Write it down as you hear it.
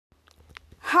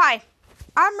Hi,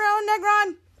 I'm Noelle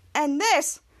Negron, and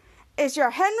this is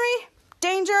your Henry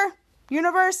Danger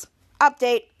Universe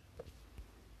Update.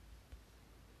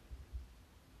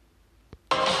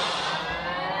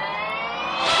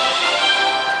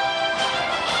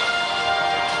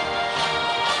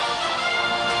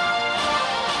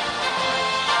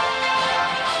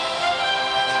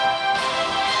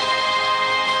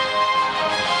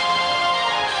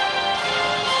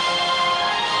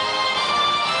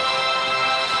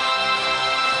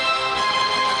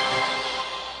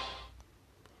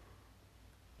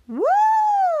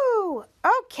 Woo!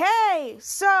 Okay,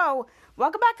 so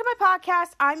welcome back to my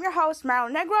podcast. I'm your host,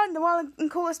 Marilyn Negron, the one and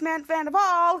coolest man fan of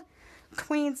all,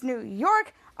 Queens, New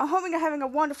York. I'm hoping you're having a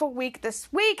wonderful week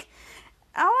this week.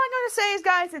 All I'm going to say is,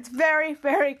 guys, it's very,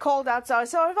 very cold outside.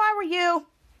 So if I were you,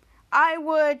 I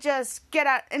would just get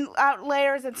out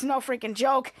layers. It's no freaking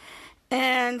joke.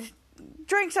 And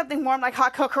drink something warm like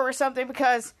hot cocoa or something,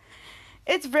 because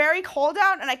it's very cold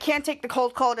out, and I can't take the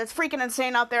cold. It's freaking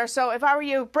insane out there. So if I were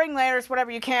you, bring layers,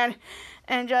 whatever you can.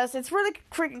 And it's really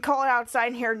freaking cold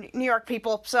outside here in New York,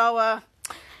 people. So,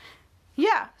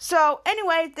 yeah. So,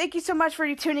 anyway, thank you so much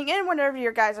for tuning in wherever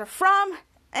you guys are from.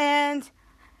 And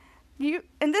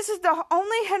this is the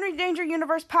only Henry Danger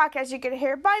Universe podcast you get to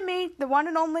hear by me, the one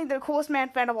and only, the coolest man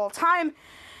fan of all time.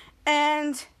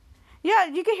 And yeah,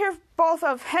 you can hear both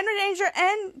of Henry Danger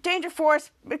and Danger Force.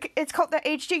 It's called the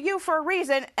HDU for a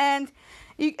reason, and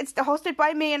it's hosted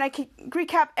by me, and I can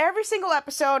recap every single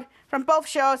episode from both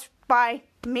shows by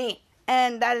me.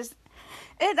 And that is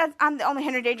it. I'm the only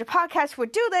Henry Danger podcast who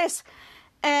would do this,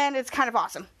 and it's kind of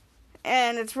awesome.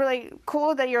 And it's really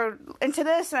cool that you're into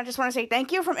this, and I just want to say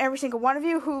thank you from every single one of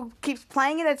you who keeps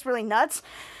playing it. It's really nuts.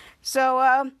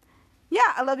 So,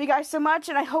 yeah, I love you guys so much,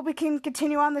 and I hope we can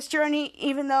continue on this journey,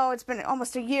 even though it's been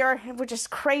almost a year, which is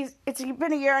crazy. It's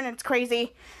been a year, and it's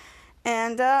crazy.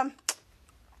 And,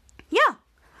 yeah.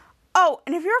 Oh,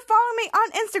 and if you're following me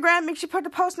on Instagram, make sure you put the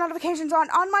post notifications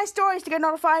on my stories to get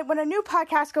notified when a new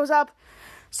podcast goes up.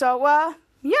 So,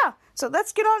 yeah. So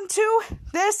let's get on to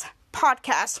this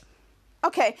podcast.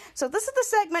 Okay, so this is the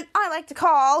segment I like to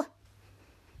call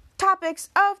Topics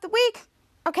of the Week.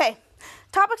 Okay,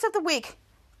 Topics of the Week.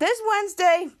 This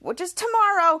Wednesday, which is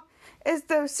tomorrow, is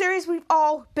the series we've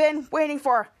all been waiting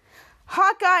for.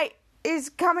 Hawkeye is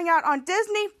coming out on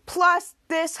Disney Plus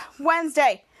this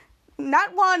Wednesday.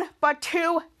 Not one, but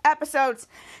 2 episodes.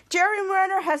 Jeremy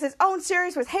Renner has his own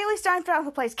series with Haley Steinfeld, who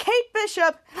plays Kate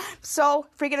Bishop. So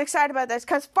freaking excited about this,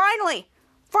 because finally,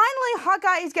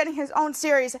 Hawkeye is getting his own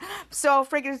series. So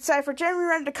freaking excited for Jeremy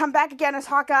Renner to come back again as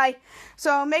Hawkeye.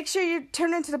 So make sure you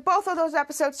tune into both of those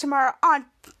episodes tomorrow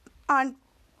on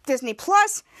Disney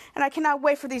Plus, and I cannot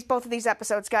wait for both of these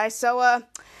episodes, guys. So,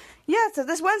 yeah, so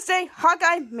this Wednesday,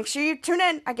 Hawkeye, make sure you tune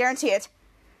in. I guarantee it.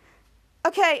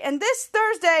 Okay, and this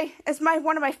Thursday is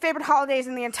one of my favorite holidays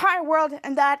in the entire world,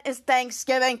 and that is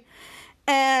Thanksgiving.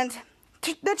 And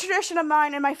the tradition of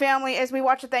mine and my family is we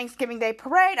watch a Thanksgiving Day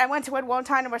parade. I went to it one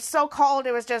time. It was so cold.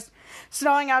 It was just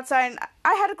snowing outside. And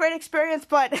I had a great experience,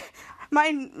 but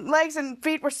my legs and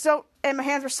feet and my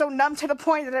hands were so numb to the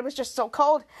point that it was just so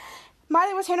cold.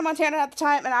 Miley was Hannah Montana at the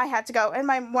time, and I had to go. And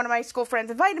one of my school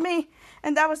friends invited me,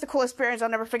 and that was the coolest experience I'll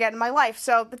never forget in my life.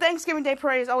 So the Thanksgiving Day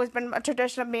parade has always been a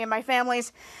tradition of me and my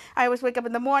family's. I always wake up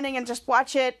in the morning and just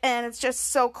watch it, and it's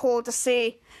just so cool to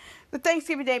see the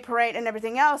Thanksgiving Day parade and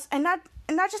everything else. And not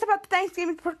just about the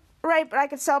Thanksgiving parade, but I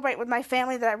could celebrate with my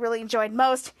family that I really enjoyed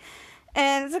most.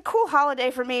 And it's a cool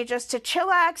holiday for me just to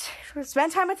chillax,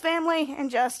 spend time with family,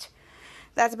 and just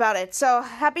that's about it. So,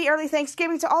 happy early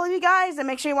Thanksgiving to all of you guys, and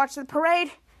make sure you watch the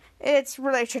parade. It's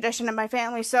really a tradition in my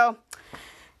family. So,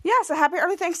 yeah, so happy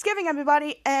early Thanksgiving,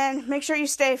 everybody, and make sure you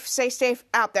stay safe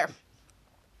out there.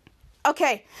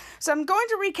 Okay, so I'm going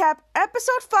to recap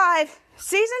Episode 5,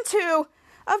 Season 2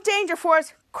 of Danger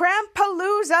Force,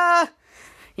 Krampapalooza.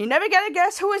 You never get to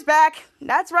guess who is back.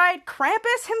 That's right,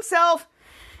 Krampus himself.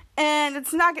 And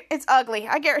it's ugly.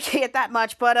 I guarantee it that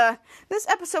much. But, this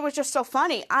episode was just so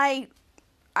funny. I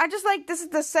just this is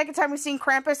the second time we've seen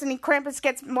Krampus, and Krampus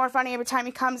gets more funny every time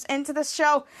he comes into this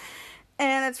show,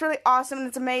 and it's really awesome, and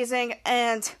it's amazing,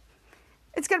 and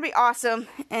it's going to be awesome,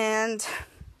 and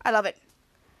I love it.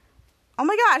 Oh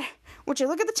my god, would you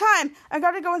look at the time? I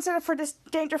got to go and set up for this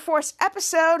Danger Force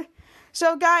episode.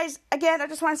 So guys, again, I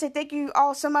just want to say thank you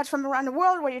all so much from around the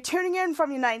world, whether you're tuning in from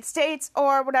the United States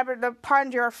or whatever the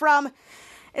part you're from.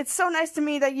 It's so nice to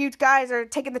me that you guys are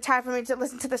taking the time for me to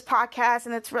listen to this podcast,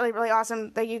 and it's really, really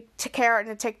awesome that you take care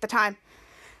and take the time.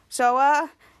 So,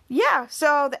 yeah,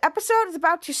 so the episode is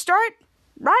about to start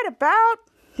right about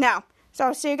now. So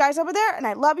I'll see you guys over there, and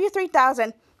I love you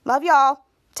 3,000. Love y'all.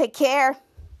 Take care.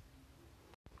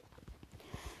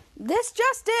 This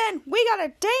just in, we got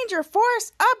a Danger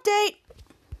Force update.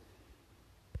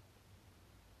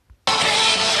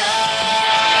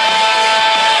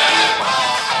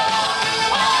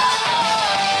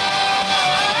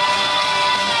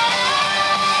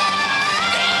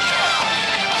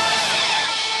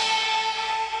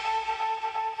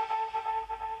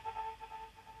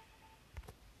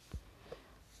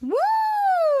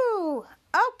 Woo!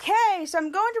 Okay, so I'm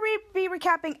going to be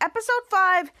recapping Episode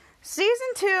 5, Season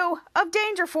 2 of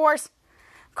Danger Force,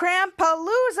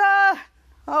 Krampapalooza.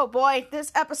 Oh boy,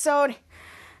 this episode,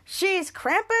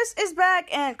 Krampus is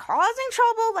back and causing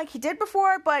trouble like he did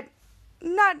before, but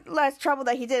not less trouble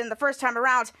than he did in the first time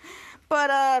around.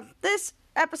 But this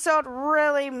episode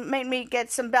really made me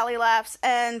get some belly laughs,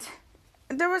 and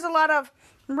there was a lot of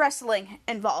wrestling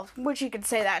involved, which you could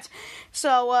say that.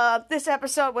 So this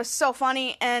episode was so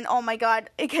funny, and oh my god,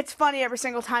 it gets funny every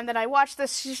single time that I watch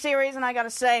this series, and I gotta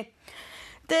say,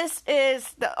 this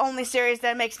is the only series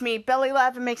that makes me belly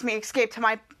laugh and makes me escape to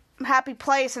my happy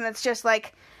place. And it's just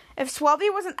like, if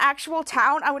Swelby was an actual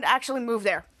town, I would actually move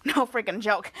there. No freaking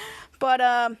joke. But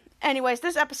anyways,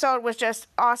 this episode was just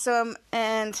awesome,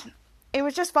 and it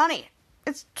was just funny.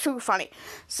 It's too funny.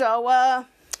 So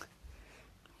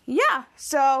yeah,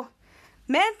 so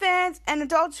man fans and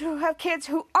adults who have kids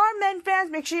who are men fans,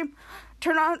 make sure you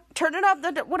turn it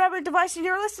up, whatever device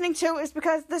you're listening to, is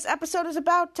because this episode is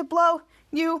about to blow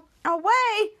you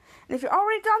away. And if you've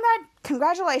already done that,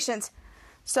 congratulations.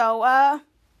 So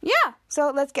yeah,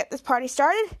 so let's get this party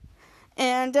started,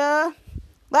 and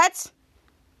let's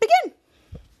begin.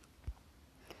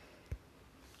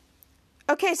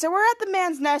 Okay, so we're at the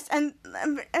man's nest, and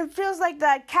it feels like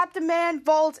that Captain Man,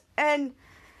 Volt, and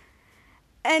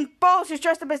Bose, who's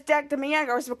dressed up as Dr.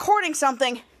 Miyagi, was recording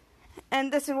something,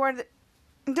 and this is where they're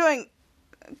doing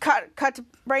cut to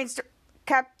Brainstorm,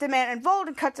 Captain Man, and Volt,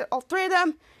 and cut to all three of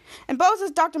them. And Bose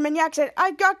as Dr. Miyagi said,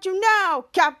 "I got you now,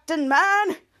 Captain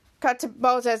Man." Cut to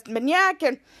Bose as Miyagi,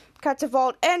 and cut to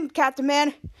Volt and Captain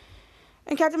Man.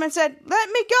 And Captain Man said, "Let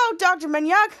me go, Dr.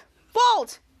 Miyagi.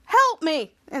 Volt, help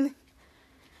me." And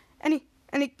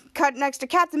he cut next to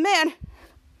Captain Man.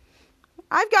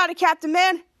 "I've got it, Captain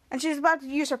Man." And she was about to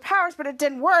use her powers, but it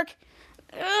didn't work.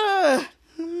 Ugh.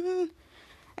 And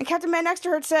Captain Man next to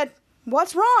her said,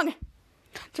 "What's wrong?"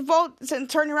 To Volt, and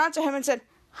turned around to him and said,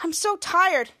 "I'm so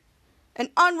tired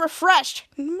and unrefreshed."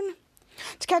 To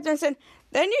Captain Man said,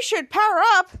 "Then you should power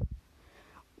up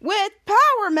with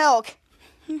power milk."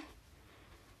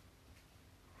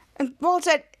 And Volt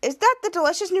said, "Is that the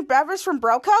delicious new beverage from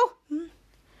Broco?"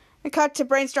 And cut to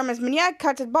Brainstorm as Maniac,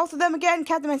 cut to both of them again.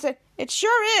 Captain Man said, "It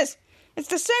sure is. It's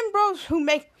the same bros who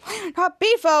make hot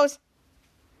beefos.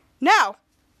 Now,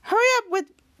 hurry up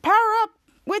with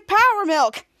power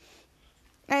milk."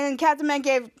 And Captain Man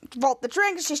gave Volt the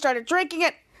drink, and she started drinking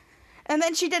it. And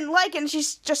then she didn't like it, and she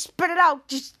just spit it out,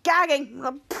 just gagging.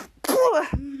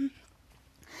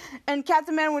 And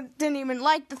Captain Man didn't even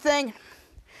like the thing.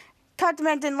 Captain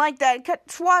Man didn't like that.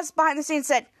 Schwartz behind the scenes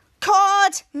said,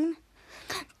 "Cut!"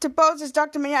 To Bose,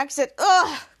 Dr. Maniac said,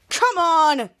 "Ugh, come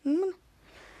on!"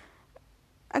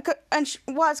 And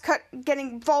Schwartz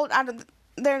getting Volt out of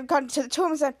there, got to the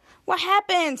tomb and said, "What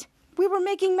happened? We were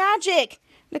making magic.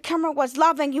 The camera was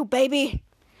loving you, baby."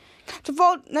 To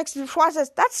Volt next to Schwartz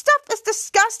says, "That stuff is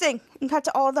disgusting." And cut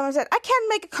to all of them and said, "I can't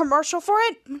make a commercial for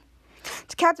it."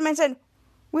 To Captain Man said,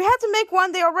 "We had to make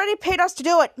one. They already paid us to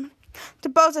do it." To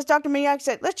Bose, as Dr. Maniac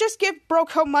said, "Let's just give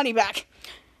Broco money back."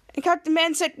 And Captain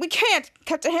Man said, "We can't."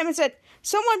 Cut to him and said,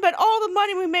 "Someone bet all the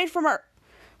money we made from our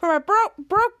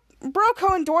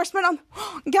Broco endorsement on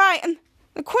Guy and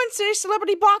the Queen City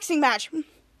Celebrity Boxing match."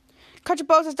 Cut to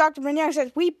Bose, as Dr. Maniac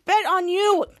said, "We bet on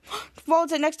you." Volt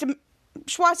said next to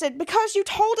Schwartz said, "Because you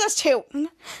told us to."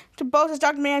 To Bose, as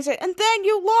Dr. Maniac said, "And then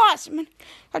you lost."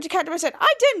 Cut to Captain Man said,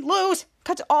 "I didn't lose."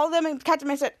 Cut to all of them, and Captain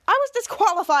Man said, "I was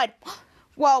disqualified."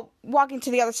 While walking to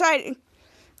the other side,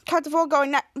 cut to Volt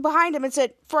going behind him and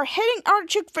said, "For hitting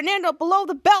Artichoke Fernando below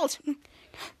the belt."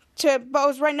 To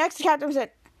Bose right next to Captain Man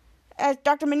said, as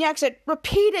Dr. Maniac said,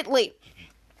 "Repeatedly."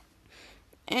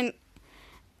 And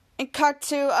cut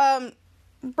to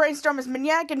Brainstorm as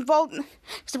Maniac and Volt.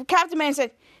 So Captain Man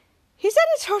said, "He said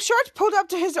his shorts pulled up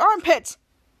to his armpits."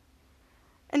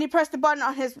 And he pressed the button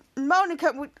on his remote and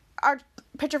cut with our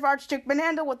picture of Archduke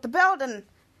Fernando with the belt and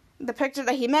the picture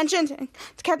that he mentioned. And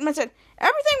Captain Man said,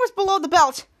 "Everything was below the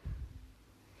belt."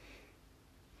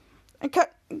 And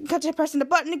cut to pressing the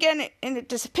button again, and it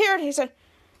disappeared. He said,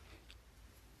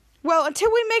 "Well,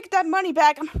 until we make that money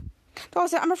back,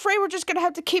 I'm afraid we're just going to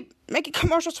have to keep making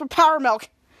commercials for Power Milk."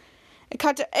 And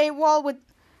cut to AWOL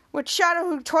with Shadow,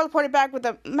 who toilet ported back with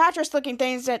a mattress-looking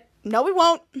thing, and said, "No, we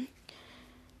won't."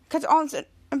 cut to all said,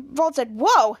 and Volt said,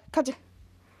 "Whoa!" Cut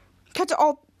to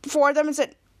all four of them and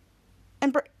said,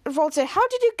 and Volt said, "How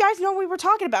did you guys know what we were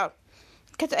talking about?"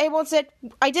 Cut to Abel and said,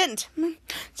 "I didn't."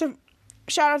 So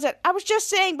Shadow said, "I was just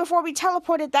saying before we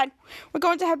teleported that we're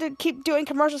going to have to keep doing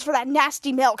commercials for that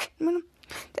nasty milk."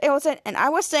 Abel said, "And I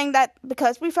was saying that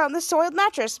because we found this soiled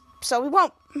mattress, so we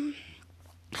won't."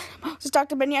 So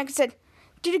Dr. Maniac said,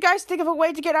 "Did you guys think of a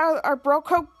way to get out of our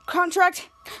Broco contract?"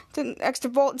 Then next to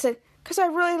Volt and said, "Because I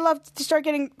really love to start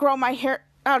growing my hair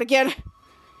out again."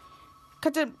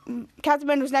 Cut to Captain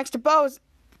Man was next to Bose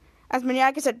as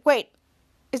Maniac said, "Wait,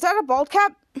 is that a bald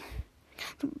cap?"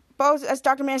 Bose as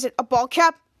Dr. Man said, "A bald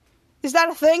cap? Is that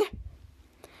a thing?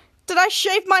 Did I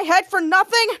shave my head for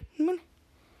nothing?"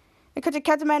 And cut to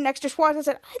Captain Man next to Schwartz and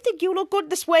said, "I think you look good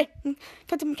this way."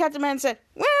 Cut to Captain Man said,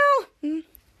 "Well,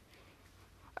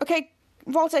 okay."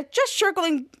 Volt said, "Just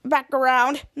circling back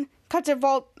around." Cut to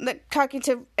Volt, talking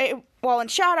to Wall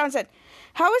and Shadow and said,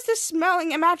 "How is this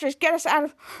smelling a mattress get us out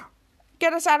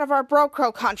of our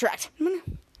Broco contract?"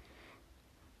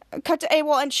 Cut to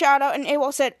AWOL and Shadow, and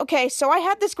AWOL said, "Okay, so I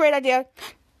had this great idea,"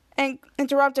 and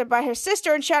interrupted by her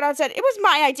sister, and Shadow said, "It was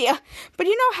my idea, but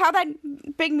you know how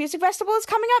that big music festival is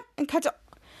coming up?" And cut to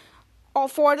all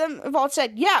four of them. Volt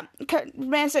said, "Yeah."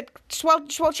 Man said, "Swell,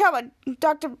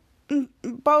 Dr.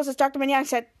 Bose as Dr. Maniac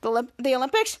said, the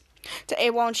Olympics?" To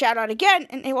AWOL and Shadow again,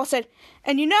 and AWOL said,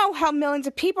 "And you know how millions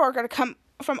of people are going to come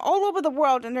from all over the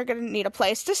world, and they're going to need a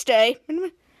place to stay."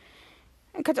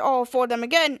 And cut to all four of them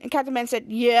again, and Captain Man said,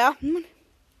 "Yeah."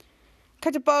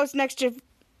 Cut to Bose next to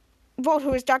Volt,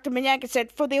 who is Dr. Maniac, and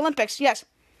said, "For the Olympics, yes."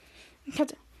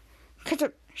 Cut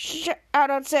to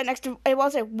Shadow said next to AWOL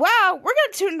and said, "Wow, we're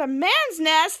going to turn the man's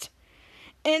nest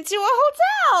into a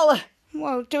hotel!"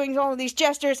 While doing all of these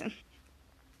gestures. And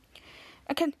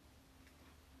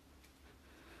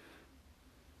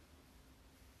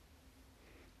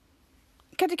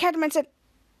cut to Captain Man said,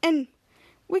 "And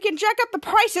we can jack up the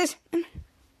prices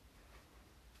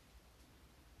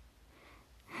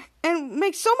and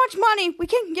make so much money we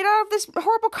can get out of this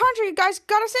horrible country you guys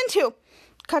got us into."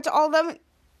 Cut to all of them,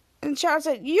 and Shadow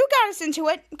said, "You got us into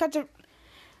it." Cut to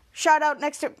Shadow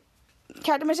next to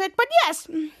Captain Man said, "But yes."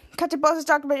 Cut to Bose's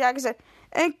Dr. Maniac said,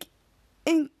 and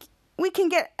we can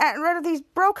get rid of these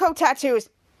Broco tattoos."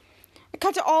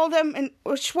 Cut to all of them,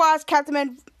 and Schwartz, Captain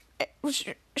Man,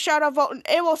 Shadow, Volt, and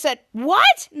AWOL said,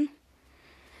 "What?"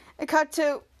 And cut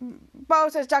to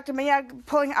Bose as Dr. Maniac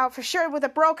pulling out for sure with a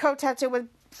Broco tattoo with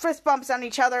fist bumps on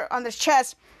each other on his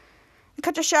chest. And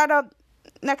cut to Shadow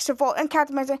next to Volt, and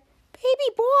Captain Man said,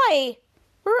 "Baby boy,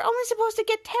 we're only supposed to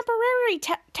get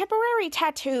temporary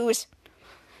tattoos."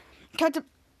 Cut to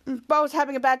Bose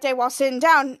having a bad day while sitting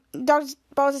down. Bose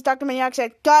as Dr. Maniac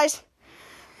said, "Guys,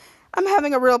 I'm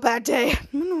having a real bad day."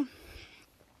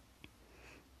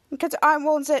 Because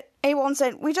AWOL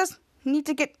said, "We just need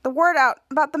to get the word out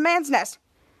about the man's nest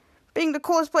being the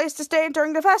coolest place to stay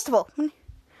during the festival."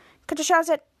 Cut to Shadow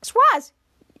said, "Swaz,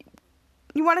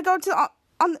 you want to go to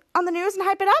on the news and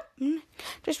hype it up?"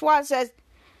 Just Swaz says,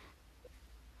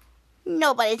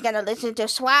 "Nobody's gonna listen to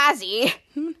Swazi."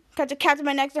 Cut to Captain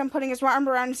Man next to him putting his arm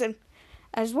around and said,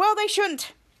 "As well they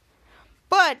shouldn't.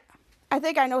 But I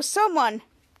think I know someone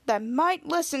that might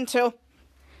listen to."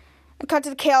 And cut to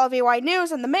the KLVY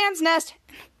News and the man's nest.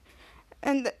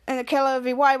 And the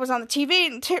KLVY was on the TV,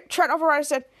 and Trent Overrider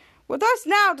said, "With us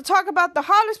now to talk about the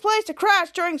hottest place to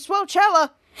crash during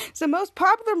Swellchella is the most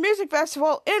popular music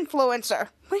festival influencer."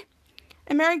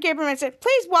 And Mary Gaberman said,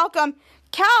 "Please welcome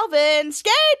Calvin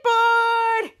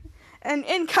Skateboard." And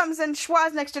in comes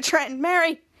Schwartz next to Trent and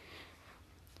Mary.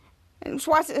 And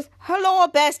Schwartz says, "Hello,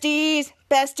 besties.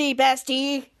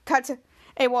 Bestie. Cut to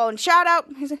AWOL and Shadow.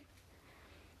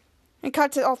 And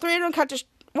cut to all three of them. Cut to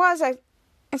Schwartz and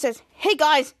says, "Hey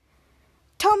guys,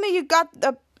 tell me you got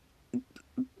the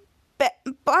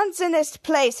bunsinest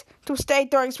place to stay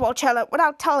during Swellchella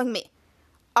without telling me.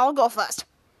 I'll go first.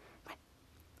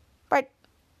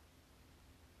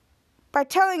 By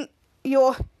telling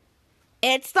you,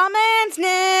 it's the man's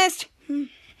nest."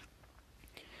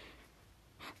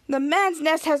 The man's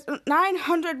nest has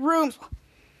 900 rooms.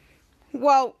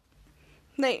 Well,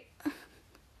 they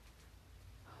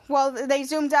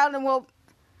zoomed out, and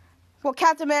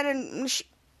Captain Man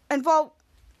and Volt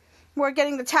were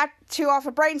getting the tattoo off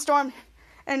of Brainstorm,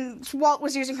 and Walt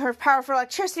was using her power for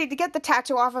electricity to get the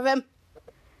tattoo off of him.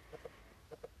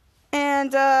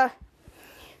 And the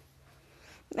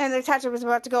tattoo was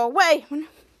about to go away.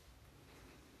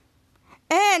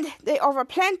 And they offer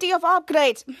plenty of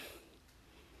upgrades.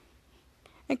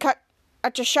 And cut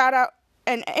to Shadow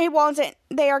and AWOL and say,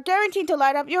 "They are guaranteed to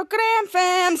light up your gram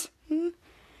fams."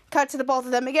 Cut to the both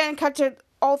of them again. Cut to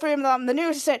all three of them on the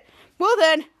news and said, well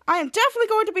then, I am definitely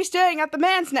going to be staying at the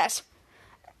man's nest.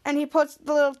 And he puts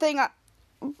the little thing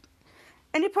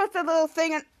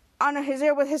on his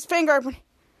ear with his finger.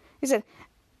 He said,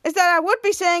 is that I would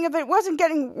be saying if it wasn't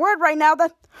getting word right now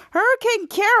that Hurricane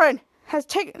Karen has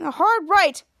taken a hard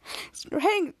right. It's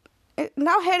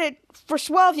now headed for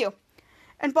Swellview.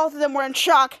 And both of them were in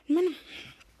shock. And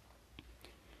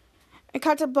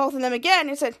cut to both of them again.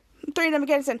 He said, three of them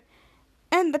again. He said,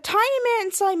 and the tiny man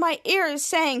inside my ear is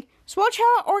saying,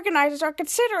 Swellchella organizers are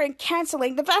considering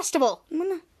canceling the festival.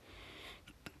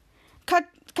 Cut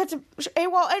to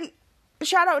AWOL and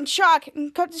Shadow in shock.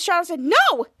 And cut to Shadow said,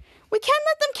 no! We can't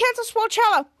let them cancel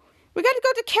Swellchella. We got to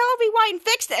go to KLVY and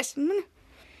fix this.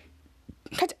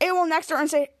 Cut to AWOL next to her and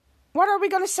say, what are we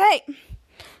going to say?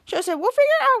 Shadow said, we'll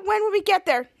figure it out when we get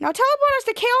there. Now teleport us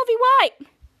to KLVY.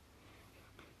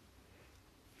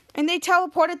 And they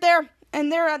teleported there. And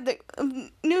they're at the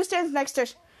newsstands next to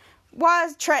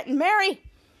was Trent and Mary.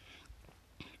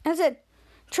 And I said,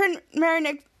 Trent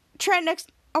next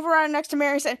to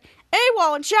Mary said,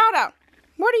 AWOL and shout out.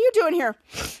 What are you doing here?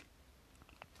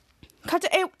 Cut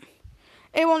to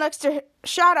AWOL next to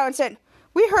shout out and said,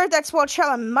 we heard that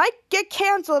Swellchella might get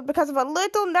canceled because of a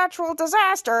little natural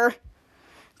disaster.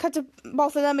 Cut to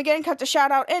both of them again. Cut to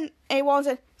shout out and AWOL and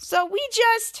said, so we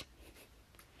just.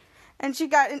 And she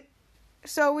got in.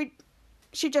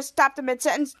 She just stopped in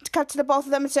mid-sentence, cut to the both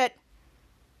of them and said,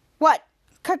 what?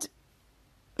 Cut to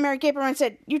Mary Gabriel and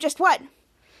said, you just what?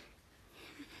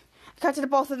 Cut to the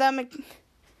both of them and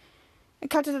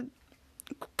cut to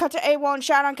AWOL and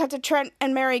shout out, cut to Trent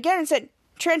and Mary again and said,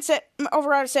 Trent said,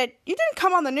 override said, you didn't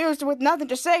come on the news with nothing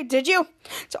to say, did you?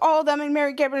 To all of them and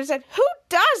Mary Gabriel said, who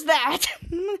does that?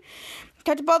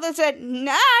 Cut to both of them said,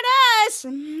 not us.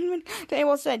 To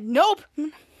AWOL said, nope.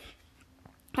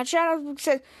 And Shadow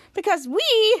said, because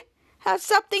we have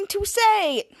something to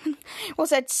say. Well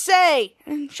said, say.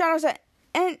 And Shadow said,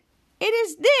 and it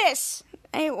is this.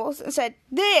 And said,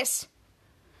 this.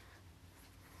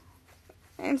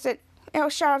 And said,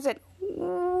 Shadow said,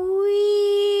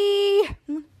 we.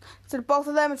 Said both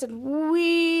of them and said,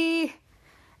 we.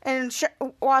 And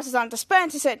Wallace is on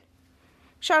dispense. He said,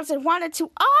 Shadow said, wanted to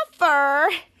offer.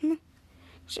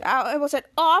 Shadow said,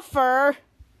 offer.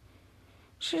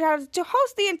 Shouted to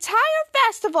host the entire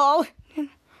festival.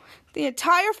 The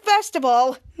entire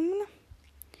festival.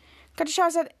 Got to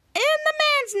shout said, in the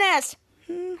man's nest.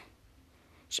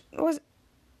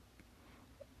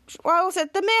 Well,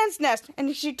 said, the man's nest.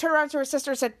 And she turned around to her sister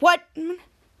and said, what?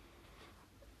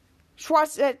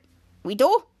 Schwartz said, we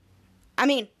do? I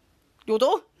mean, you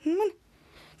do?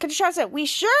 Got to shout said, we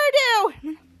sure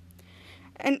do.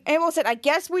 And AWOL said, I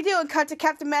guess we do. And cut to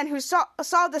Captain Man who saw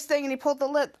this thing and he pulled the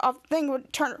lid off the thing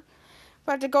would turn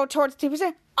about to go towards the TV and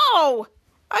say, oh,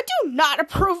 I do not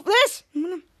approve of this.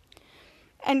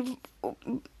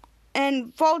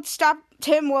 And Fold stopped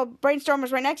him while Brainstorm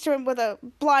was right next to him with a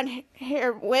blonde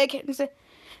hair wig. And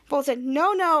Fold said,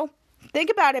 no,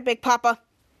 think about it, Big Papa.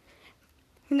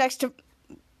 Next to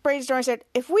Brainstorm said,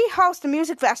 if we host a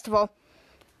music festival,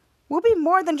 we'll be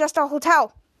more than just a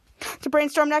hotel. To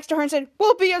Brainstorm next to her and said,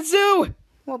 we'll be a zoo.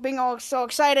 Well, being all so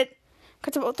excited.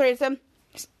 Cut to both three of them.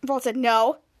 Volt said,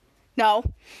 no.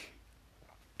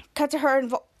 Cut to her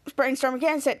and Brainstorm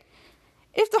again and said,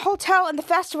 if the hotel and the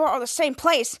festival are the same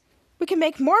place, we can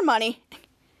make more money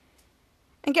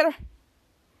and get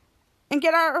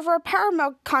out of our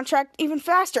Paramount contract even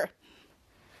faster.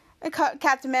 And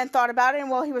Captain Man thought about it,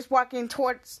 and while he was walking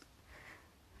towards,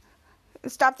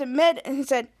 stopped in mid, and he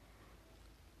said,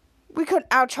 we could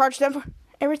outcharge them for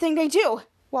everything they do.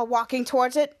 While walking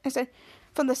towards it, I said,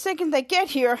 from the second they get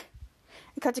here,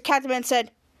 and cut to Captain Man and said,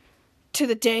 to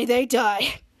the day they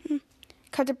die.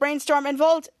 Cut to Brainstorm and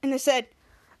Volt, and they said,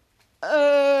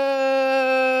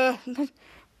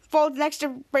 Volt next to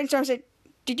Brainstorm said,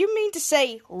 did you mean to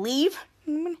say leave?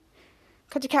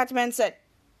 Cut to Captain Man and said,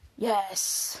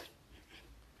 yes.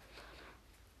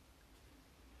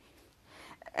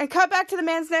 And cut back to the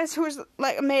man's nest, who was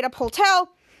like a made-up hotel,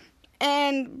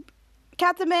 and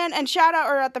Captain Man and Shadow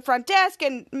are at the front desk,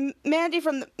 and Mandy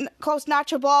from the close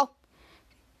Nacho Ball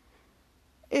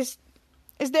is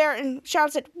there, and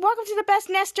Shadow said, welcome to the best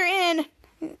nester inn.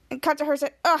 And cut to her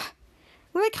said, ugh,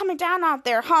 really coming down out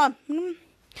there, huh?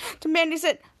 To Mandy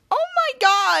said, oh my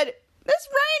god, this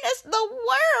rain is the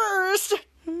worst.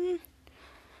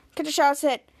 Cut to Shadow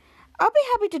said, I'll be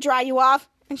happy to dry you off.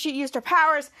 And she used her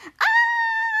powers. Ah!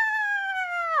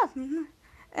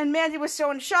 And Mandy was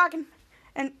so in shock,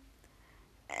 and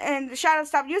Shadow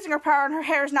stopped using her power, and her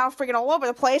hair is now freaking all over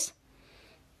the place.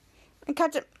 And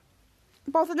cut to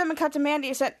both of them, and cut to Mandy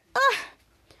and said,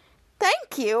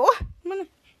 thank you.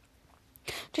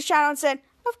 to Shadow and said,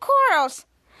 "Of course.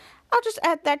 I'll just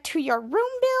add that to your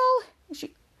room bill."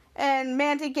 And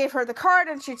Mandy gave her the card,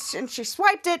 and she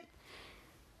swiped it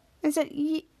and said,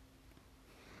 "Yeah,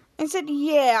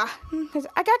 because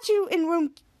I got you in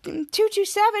room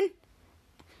 227,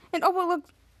 and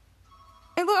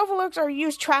overlooks our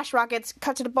used trash rockets."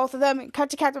 Cut to the both of them, and cut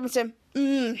to Captain and said,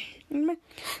 to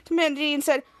Mandy and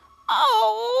said,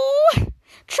 "Oh,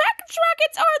 trash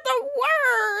rockets are the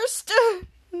worst."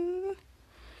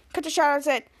 Cut to Shadow and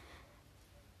said,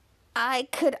 "I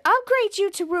could upgrade you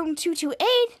to room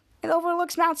 228. It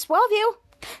overlooks Mount Swellview."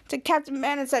 To Captain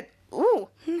Man and said, "Ooh."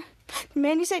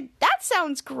 Mandy said, "That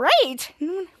sounds great."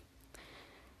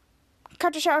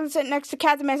 Cut to Shadow and said next to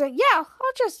Captain Man and said, "Yeah,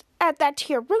 I'll just add that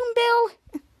to your room bill."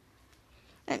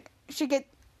 And she gave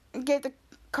the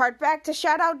card back to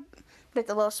Shadow, did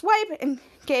the little swipe, and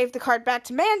gave the card back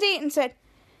to Mandy and said,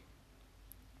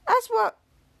 As well,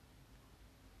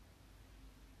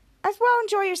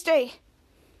 enjoy your stay."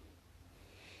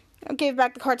 I gave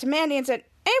back the card to Mandy and said,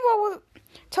 "Abel will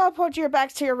teleport you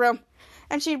back to your room."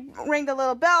 And she rang the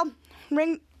little bell,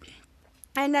 and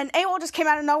then Abel just came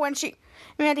out of nowhere, and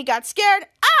Mandy got scared.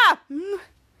 Ah!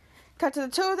 Cut to the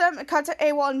two of them, and cut to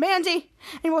Abel and Mandy,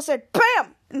 and Abel said,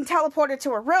 "Bam!" and teleported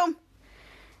to her room.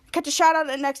 Cut to Shadow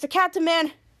next to Captain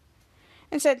Man,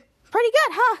 and said, "Pretty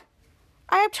good, huh?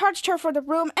 I have charged her for the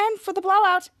room and for the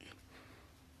blowout."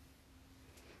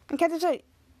 And Captain said,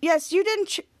 "Yes, you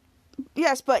didn't.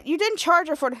 Yes, but you didn't charge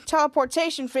her for the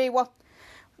teleportation fee." Well,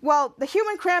 the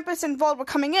human Krampus and Vold were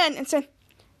coming in, and said,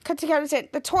 cut to Captain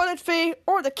said, "The toilet fee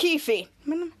or the key fee."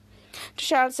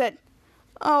 Shadow said,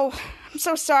 "Oh, I'm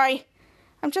so sorry.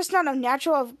 I'm just not a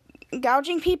natural of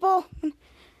gouging people."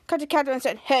 Cut to Captain and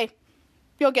said, "Hey,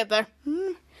 you'll get there."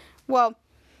 Well,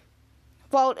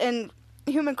 Vold and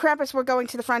human Krampus were going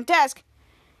to the front desk.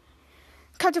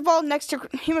 Cut to Vold next to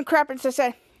human Krampus and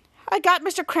said, "I got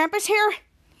Mr. Krampus here.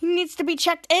 He needs to be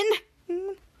checked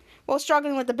in." While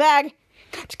struggling with the bag,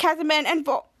 to Captain Man and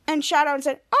Shadow and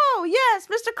said, "Oh, yes,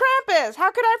 Mr. Krampus.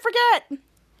 How could I forget?"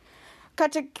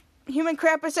 Cut to human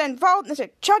Krampus and Vold and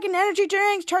said, "Chugging energy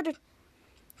drinks." Cut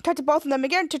to both of them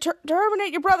again to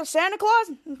terminate your brother Santa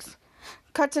Claus.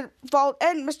 Cut to Vold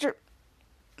and Mr.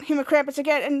 Human Krampus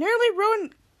again and nearly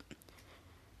ruined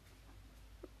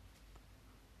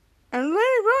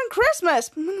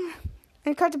Christmas.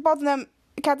 And cut to both of them,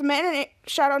 Captain Man and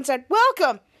Shadow and said,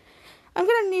 "Welcome. I'm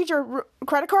going to need your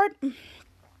credit card."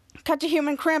 Cut to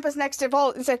human Krampus next to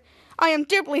Vold and said, "I am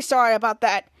deeply sorry about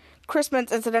that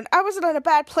Christmas incident. I was in a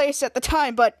bad place at the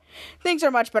time, but things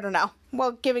are much better now."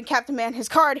 While giving Captain Man his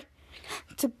card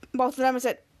to both of them and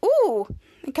said, "Ooh."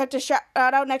 And cut to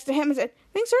Shadow next to him and said,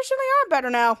 "Things certainly are better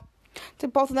now." To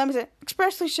both of them and said,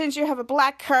 "Especially since you have a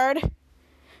black card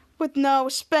with no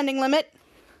spending limit."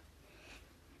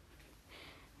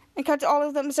 And cut to all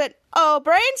of them and said, "Oh,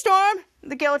 Brainstorm."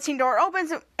 The guillotine door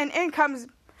opens and in comes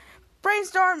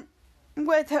Brainstorm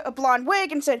with a blonde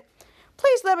wig and said,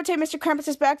 "Please levitate Mr.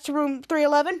 Krampus' bag to room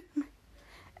 311.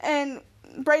 And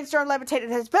Brainstorm levitated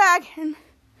his bag,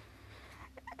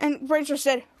 and Brainstorm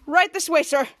said, "Right this way,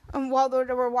 sir." And while they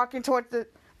were walking towards the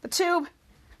tube,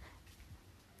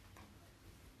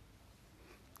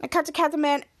 I cut to Captain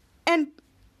Man and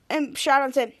Shadow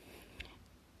said,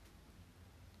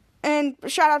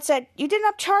 "You did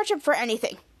not charge him for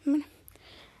anything."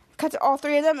 Cut to all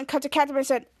three of them, and cut to Captain Man and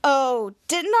said, "Oh,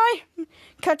 didn't I?"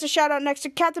 Cut to Shadow next to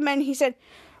Captain Man, he said,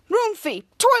 "Room fee,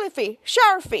 toilet fee,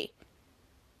 shower fee,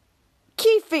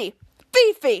 key fee,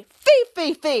 fee."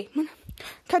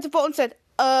 Cut to Vold and said,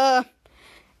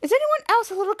 "Is anyone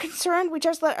else a little concerned we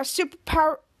just let a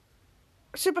superpower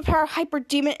hyper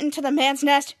demon into the man's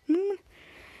nest?"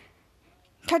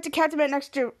 Cut to Captain Man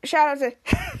next to Shadow and said,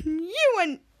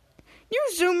 You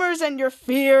Zoomers and your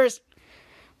fears.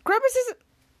 Krampus is..."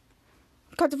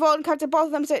 Cut to Vold and cut to both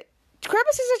of them and said,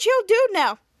 "Krampus is a chill dude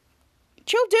now.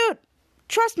 Chill dude.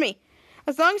 Trust me.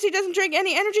 As long as he doesn't drink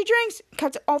any energy drinks."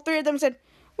 Cut to all three of them and said,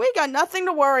 "We got nothing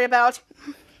to worry about."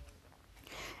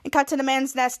 And cut to the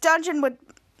man's nest dungeon with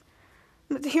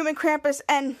the human Krampus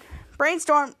and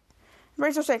Brainstorm.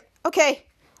 Brainstorm said, "Okay,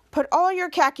 put all your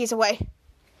khakis away."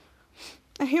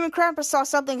 And human Krampus saw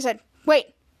something and said,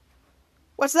 "Wait,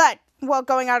 what's that?" While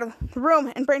going out of the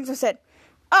room, and Brainstorm said,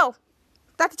 "Oh,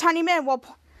 that's a tiny man," while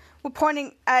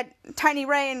pointing at Tiny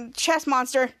Ray and Chess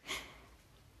Monster.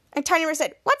 And Tiny Ray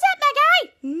said, "What's up, my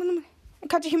guy?" And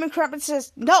cut to human Krampus and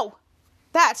says, "No,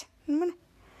 that." And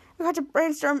cut to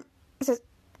Brainstorm and says,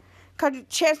 cut to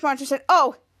Chess Monster and said,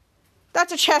 "Oh,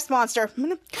 that's a chess monster."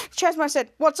 Chess Monster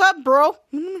said, "What's up, bro?"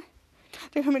 The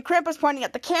human Krampus pointing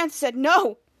at the can said,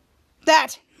 "No,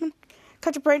 that."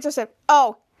 Cut to Brainstorm said,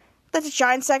 "Oh, That's a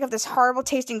giant sack of this horrible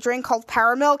tasting drink called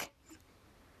Power Milk.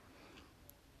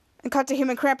 And cut to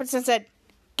Human Krampus and said,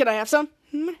 can I have some?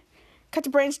 Cut to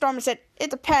Brainstorm and said, it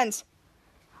depends.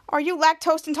 Are you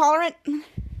lactose intolerant?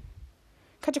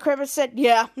 Cut to Krampus and said,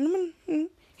 yeah.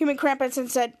 Human Krampus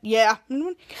and said, yeah.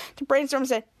 To Brainstorm and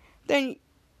said, then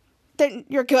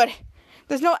you're good.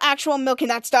 There's no actual milk in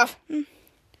that stuff.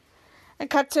 And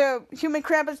cut to Human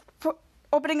Krampus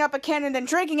opening up a can and then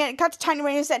drinking it. And cut to Tiny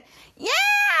Rain and said, yeah,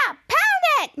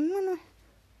 pound it.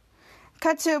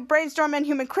 Cut to Brainstorm and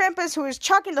Human Krampus, who is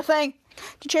chucking the thing.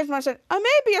 To Chase Monster said, I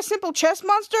may be a simple chess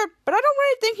monster, but I don't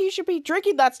really think you should be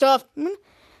drinking that stuff. And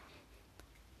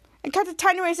cut to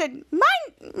Tiny Rain and said,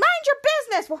 mind your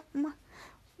business.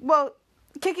 Well,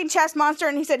 kicking chess monster,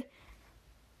 and he said,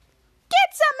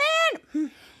 get some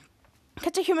in.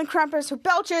 Cut to Human Krampus, who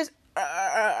belches.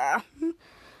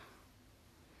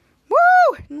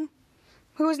 Woo!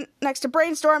 Who was next to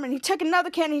Brainstorm, and he took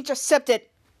another can and he just sipped it.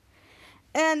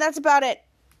 And that's about it.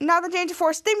 Now the Danger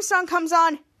Force theme song comes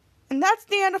on, and that's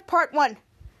the end of part 1.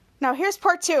 Now here's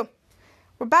part 2.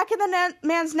 We're back in the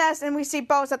man's nest, and we see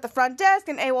Bose at the front desk,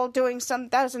 and AWOL doing some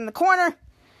that was in the corner.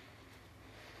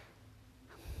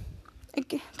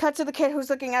 It cut to the kid who's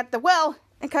looking at the well,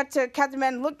 and cut to Captain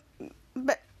Man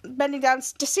bending down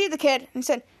to see the kid, and he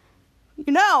said,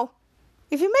 you know,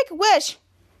 if you make a wish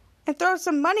and throw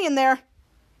some money in there,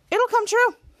 it'll come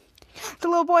true. The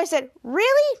little boy said,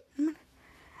 really?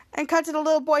 And cut to the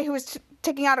little boy who was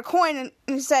taking out a coin, and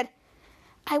he said,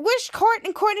 I wish Court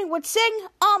and Courtney would sing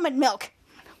Almond Milk.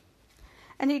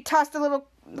 And he tossed the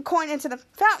coin into the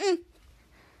fountain,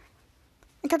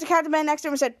 and cut to Captain Man next to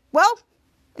him and said, well,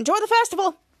 enjoy the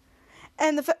festival.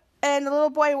 And the little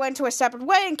boy went to a separate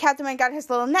way, and Captain Man got his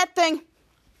little net thing.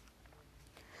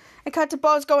 And cut to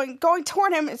Bose going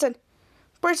toward him and said,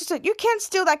 Bruce said, you can't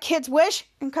steal that kid's wish.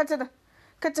 And cut to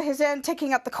his end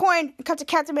taking up the coin, and cut to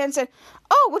Captain Man and said,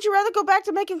 oh, would you rather go back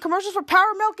to making commercials for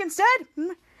Power Milk instead?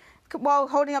 While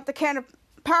holding up the can of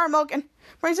Power Milk, and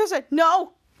Brainstorm said,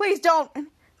 no, please don't. And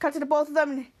cut to the both of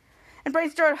them, and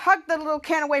Brainstorm hugged the little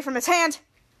can away from his hand.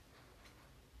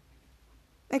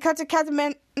 And cut to Captain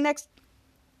Man next,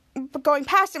 going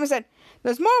past him and said,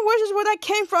 there's more wishes where that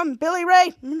came from, Billy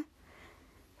Ray.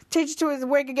 Changes to his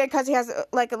wig again because he has a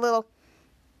little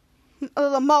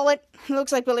mullet. He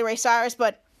looks like Billy Ray Cyrus,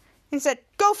 but he said,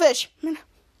 go fish.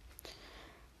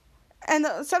 And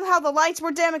somehow the lights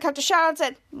were dim, and cut to shout out and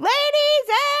said, ladies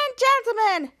and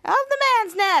gentlemen of the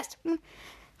man's nest,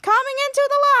 coming into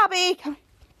the lobby.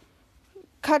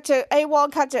 Cut to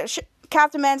AWOL, cut to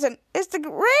Captain Man said, it's the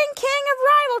Ring King of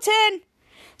Rivalton,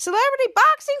 Celebrity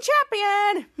Boxing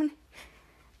Champion.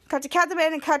 Cut to Captain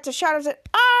Man and cut to shout out and said,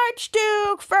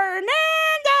 Archduke Fernando.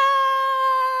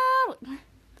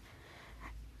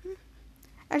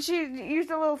 And she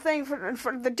used a little thing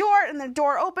for the door, and the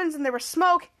door opens, and there was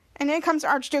smoke, and in comes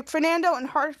Archduke Fernando, and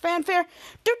hard fanfare,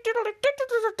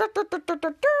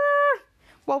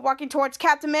 while walking towards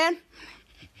Captain Man.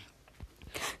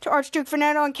 To Archduke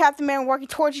Fernando and Captain Man walking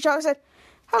towards each other, said,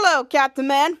 hello, Captain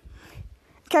Man.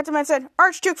 Captain Man said,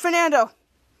 Archduke Fernando,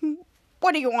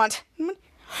 what do you want?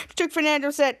 Archduke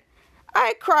Fernando said,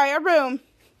 I cry a room,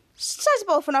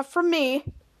 sizable enough for me,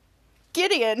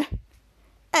 Gideon,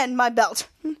 and my belt.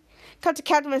 Cut to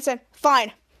Captain Man and said,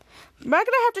 fine. I'm not going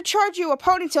to have to charge you a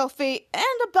ponytail fee and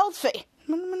a belt fee.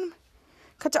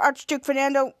 Cut to Archduke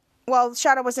Fernando while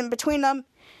Shadow was in between them.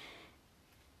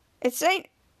 It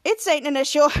ain't an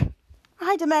issue.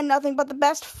 I demand nothing but the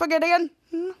best for Gideon.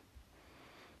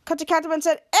 Cut to Captain Man and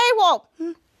said, AWOL!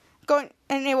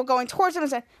 AWOL going towards him and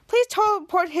said, please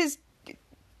teleport his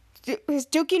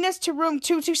dookiness to room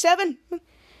 227.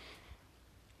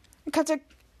 Cut to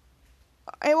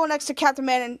AWOL next to Captain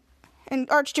Man and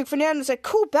Archduke Fernando said,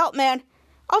 cool belt, man.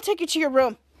 I'll take you to your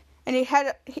room. And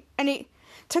he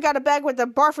took out a bag with a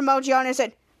barf emoji on it and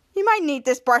said, you might need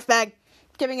this barf bag.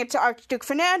 Giving it to Archduke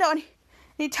Fernando, and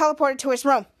he teleported to his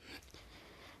room.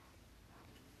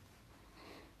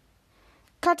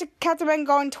 Cut to Captain Man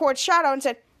going towards Shadow and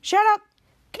said, Shadow,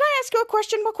 can I ask you a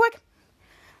question real quick?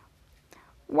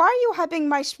 Why are you hyping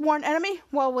my sworn enemy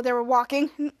while they were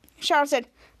walking? And Shadow said,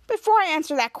 before I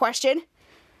answer that question,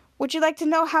 would you like to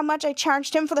know how much I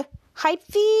charged him for the hype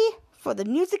fee, for the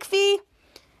music fee,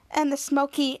 and the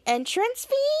smoky entrance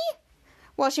fee?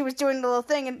 While she was doing the little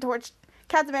thing and towards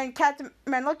Captain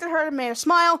Man looked at her and made a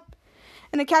smile.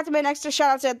 And the Captain Man next to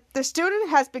Shadow said, the student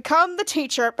has become the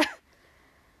teacher.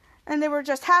 And they were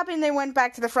just happy, and they went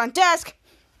back to the front desk.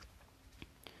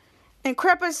 And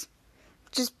Krampus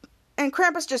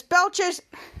just belches.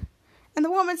 And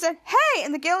the woman said, hey!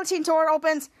 And the guillotine door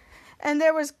opens. And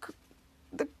there was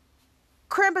the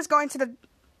Krampus going to the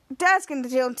desk, and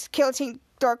the guillotine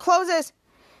door closes.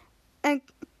 And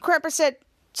Krampus said,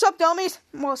 "Sup, dummies?"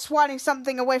 while swatting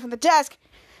something away from the desk.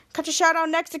 Cut to shadow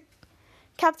next to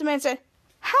Captain Man and said,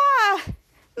 "Ha!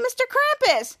 Mr.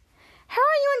 Krampus! How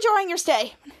are you enjoying your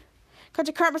stay?" Cut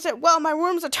to Krampus said, "Well, my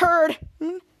room's a turd."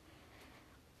 And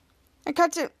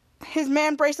cut to his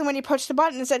man bracelet when he pushed the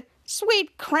button and said,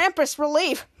 "Sweet Krampus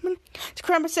relief."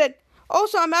 Krampus said,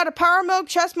 "Also, I'm out of power milk,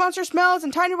 chest monster smells,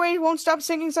 and Tiny Ray won't stop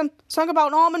singing some song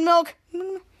about almond milk."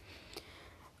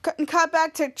 Cut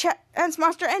back to Ants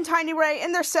Monster and Tiny Ray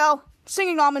in their cell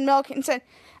singing almond milk and said,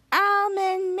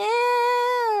 "Almond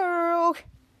milk.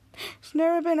 There's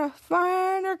never been a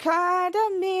finer kind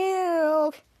of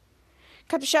milk."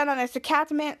 Cut to shadow next to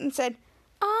Captain Man and said,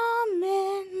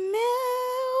 "Almond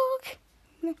milk."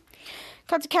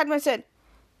 Cut to Captain Man and said,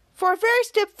 "For a very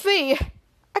stiff fee,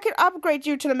 I could upgrade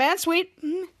you to the man suite."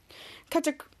 Cut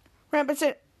to Krampus and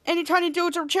said, "Any tiny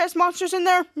dudes or chest monsters in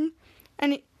there?"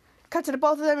 And he cut to the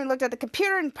both of them and looked at the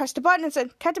computer and pressed the button and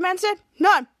said, Captain Man said,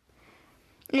 "None."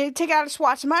 And he took out a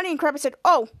swatch of money and Krampus said,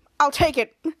 "Oh, I'll take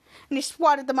it." And he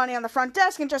swatted the money on the front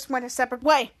desk and just went a separate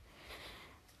way.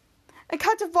 And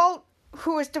cut to Volt,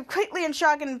 who was completely in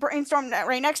shock and brainstormed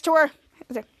right next to her.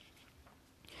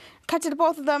 Cut to the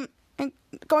both of them and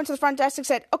going to the front desk and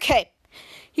said, "Okay,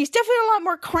 he's definitely a lot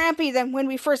more crampy than when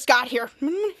we first got here."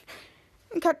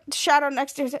 And cut to Shadow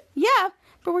next to him and said, "Yeah,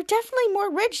 but we're definitely more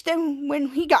rich than when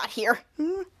he got here."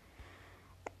 And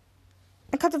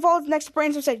cut to Volt next to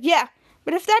Brainstorm and said, "Yeah,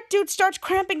 but if that dude starts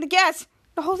cramping the gas,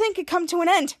 the whole thing could come to an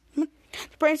end." The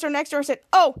Brainstorm next to her said,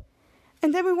 "Oh,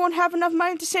 and then we won't have enough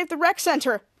money to save the rec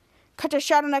center." Cut to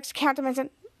Shadow next to Captain Man and said,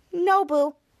 "No,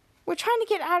 boo. We're trying to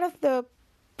get out of the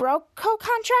Broco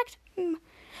contract."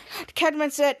 Captain Man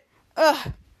said,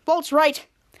 "Ugh, Bolt's right.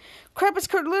 Krampus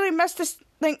could literally mess this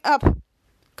thing up."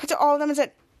 Cut to all of them and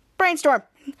said, "Brainstorm,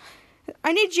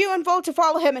 I need you and Volt to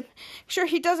follow him and make sure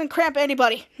he doesn't cramp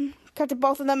anybody." Cut to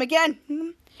both of them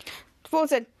again. Volt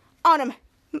said, on him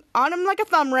like a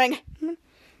thumb ring."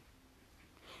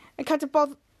 And cut to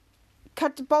both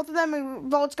of them,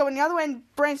 and Volt's going the other way,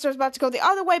 and Brainstorm's about to go the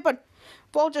other way, but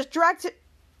Volt just dragged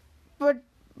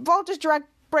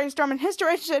Brainstorm in his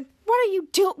direction and said, "What are you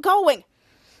going?"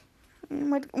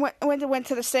 And went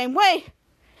to the same way.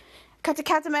 Cut to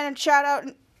Captain Man and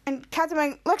Shadow, and Captain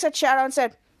Man looks at Shadow and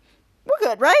said, "We're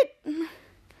good, right?"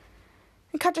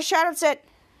 And cut to Shadow and said,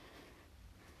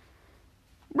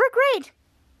 "We're great."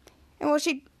 And well,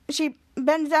 she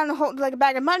bent down and hold like a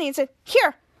bag of money and said,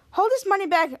 "Here, hold this money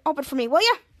bag open for me, will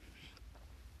you?"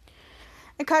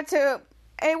 And cut to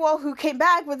AWOL, who came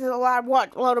back with a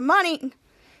load of money.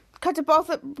 Cut to both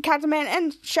Captain Man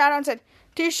and Shadow and said,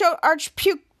 "Do you show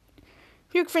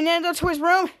Puke Fernando to his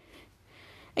room?"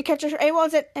 And cut to AWOL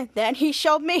and said, "And then he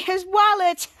showed me his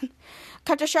wallet."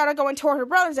 Cut to Shadow going toward her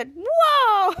brother and said,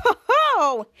 "Whoa, ho,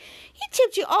 ho. He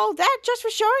tipped you all that just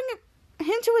for showing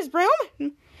him to his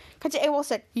room?" Cut to AWOL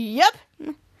said, "Yep."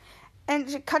 And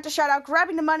she cut to Shadow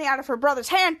grabbing the money out of her brother's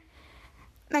hand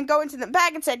and then going to the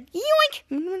bag and said, "Yoink."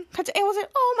 Cut to AWOL said,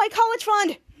 "Oh, my college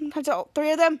fund." Cut to all three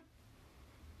of them.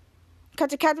 Cut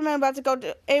to Captain Man about to go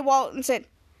to AWOL and said,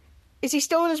 "Is he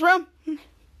still in his room?"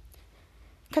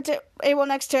 Cut to AWOL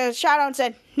next to Shadow and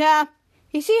said, "Nah.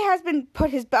 You see, he has been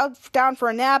put his belt down for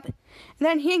a nap. And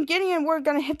then he and Gideon were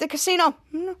going to hit the casino."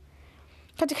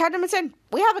 Cut to Captain Man and said,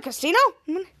 "We have a casino?"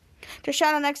 To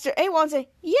Shadow next to AWOL and say,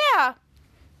 "Yeah.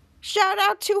 Shout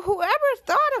out to whoever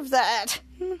thought of that."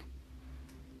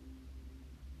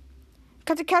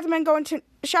 Cut to Captain Man going to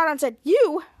Shadow and said,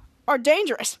 "You are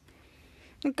dangerous."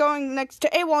 And going next to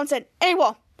AWOL and said,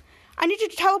 "AWOL, I need you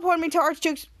to teleport me to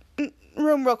Archduke's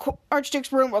room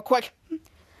real quick."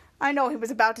 I know he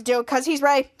was about to do it because he's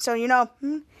Ray, so you know.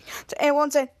 To AWOL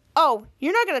and said, "Oh,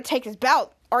 you're not going to take his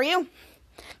belt, are you?"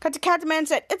 Cut to Captain Man and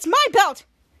said, "It's my belt.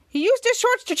 He used his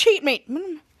shorts to cheat me."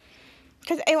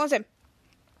 Cut to AWOL and said,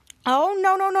 "Oh,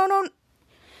 no.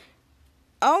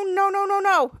 Oh,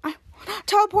 no. I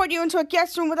teleport you into a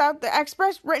guest room without the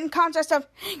express written contest of,"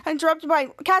 interrupted by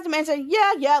Captain Man and said,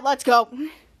 Yeah, let's go."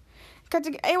 Cut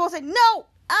to AWOL said, "No,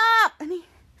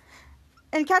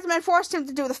 and Captain Man forced him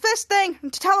to do the fist thing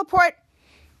and to teleport.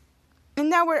 And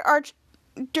now we're at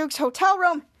Archduke's hotel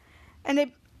room, and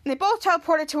they both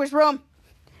teleported to his room.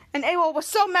 And AWOL was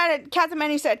so mad at Captain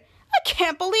Man, he said, "I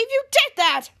can't believe you did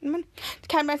that." And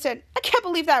Captain Man said, "I can't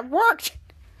believe that worked."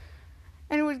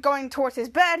 And he was going towards his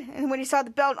bed, and when he saw the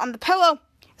belt on the pillow,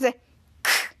 he said,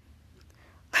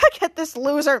 "Look at this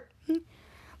loser."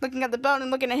 Looking at the belt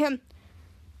and looking at him,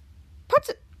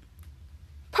 put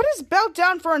his belt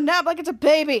down for a nap like it's a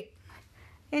baby.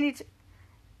 And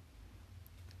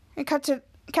cut to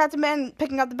Captain Man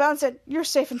picking up the belt and said, "You're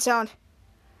safe and sound."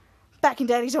 back in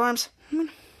Daddy's arms.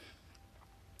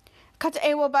 Cut to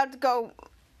AWOL about to go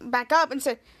back up and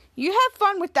said, "You have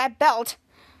fun with that belt.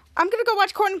 I'm gonna go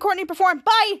watch Courtney perform.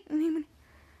 Bye."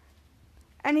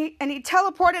 And he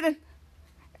teleported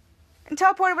and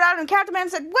teleported without, and Captain Man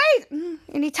said, "Wait!"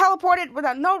 And he teleported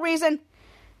without no reason.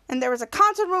 And there was a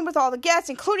concert room with all the guests,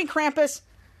 including Krampus.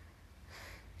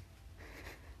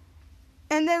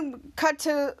 And then cut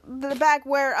to the back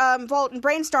where Volt and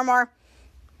Brainstorm are.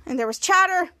 And there was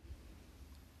chatter.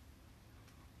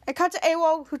 And cut to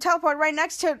AWOL, who teleported right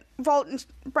next to Volt and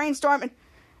Brainstorm. And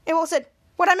AWOL said,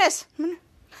 "What'd I miss?"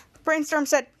 Brainstorm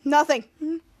said, "Nothing."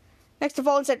 Next to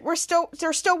Volt and said,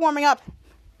 "They're still warming up."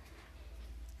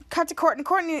 Cut to Courtney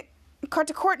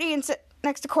and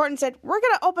next to Courtney said, "We're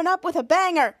gonna open up with a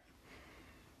banger."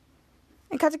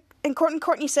 And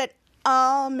Courtney said,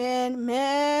 "Almond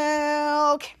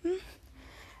milk."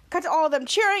 Cut to all of them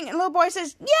cheering, and little boy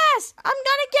says, "Yes, I'm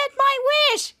gonna get my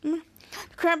wish."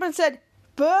 Krampus said,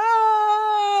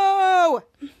 "Boo!"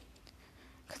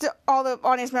 Cut to all the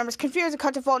audience members confused, and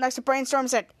cut to Volt next to Brainstorm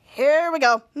and said, "Here we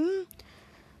go."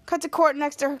 Cut to Court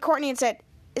next to Courtney and said,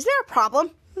 "Is there a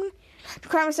problem?"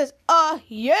 Krampus says,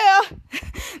 "Yeah."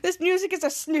 This music is a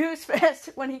snooze fest,"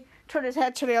 when he turned his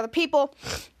head to the other people.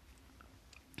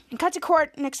 And cut to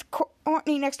Courtney next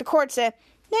to Court said,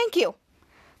 "Thank you.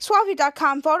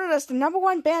 Swavy.com voted us the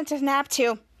 #1 band to snap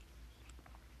to."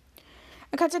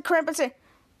 And cut to Krampus said,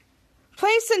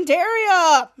 "Play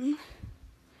Cinderia."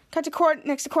 Cut to Court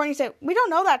next to Courtney said, "We don't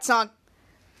know that song."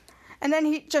 And then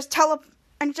he just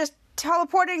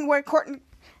teleporting where Courtney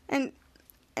and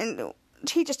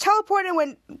he just teleported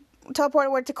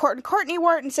where to Courtney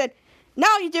were and said,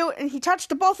 "Now you do it." And he touched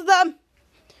the both of them.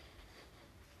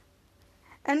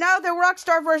 And now they're rock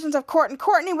star versions of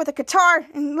Courtney with a guitar.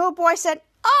 And little boy said,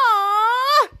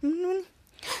 "Aww."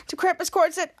 To Krampus,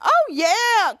 Court said, "Oh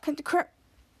yeah."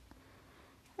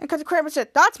 And Krampus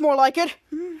said, "That's more like it."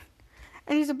 And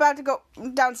he's about to go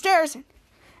downstairs.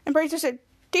 And Brainstorm said,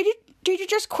 Did you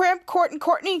just cramp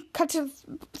Courtney? Cut to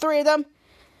 3 of them.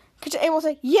 Cut to AWOL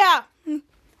said, "Yeah." And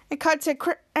cut to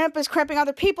Krampus cramping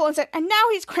other people and said, "And now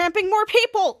he's cramping more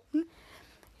people."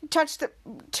 He touched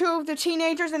 2 of the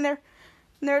teenagers and they're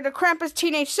the Krampus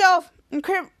teenage self. And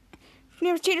Krampus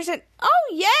teenager said, "Oh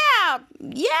yeah,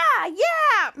 yeah."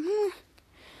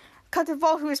 Cut to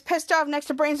Volt, who was pissed off next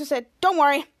to Brainstorm, said, "Don't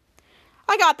worry,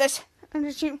 I got this."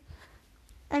 And she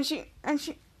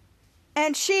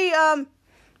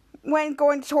went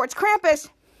going towards Krampus.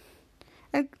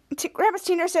 And Krampus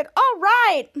teenager said, "All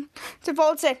right." So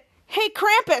Volt said, "Hey,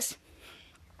 Krampus."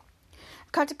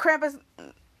 Cut to Krampus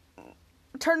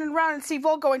turning around and see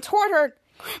Volt going toward her.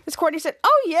 Miss Courtney said,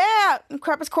 "Oh yeah." And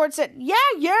Krampus Court said,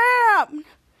 Yeah.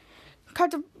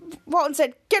 Cut to Volt and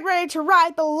said, "Get ready to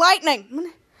ride the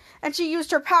lightning." And she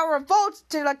used her power of Volt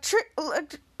to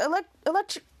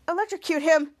electrocute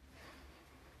him.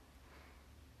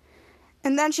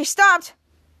 And then she stopped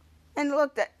and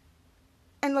looked at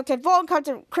Volt, cut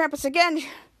to Krampus again,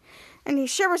 and he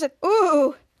shivers and said,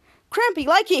 "Ooh, crampy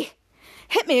likey,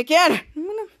 hit me again."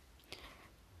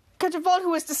 Cut to Volt, who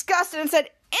was disgusted and said,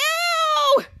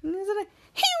 "Ew!" He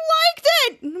liked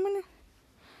it. And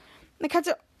cut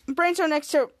to Brainstorm next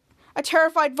to a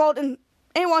terrified Volt, and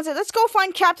anyone said, "Let's go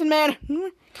find Captain Man."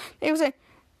 They would say,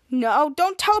 "No,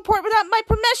 don't teleport without my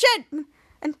permission."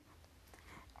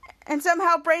 And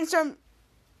somehow Brainstorm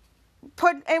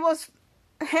put AWOL's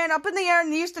hand up in the air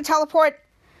and used to teleport.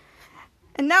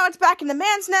 And now it's back in the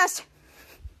man's nest.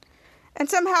 And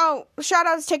somehow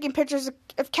Shoutout is taking pictures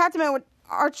of Captain Man with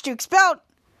Archduke's belt.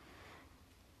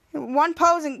 In one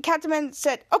pose, and Captain Man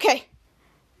said, "Okay,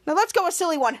 now let's go a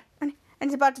silly one." And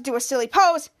he's about to do a silly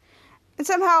pose. And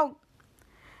somehow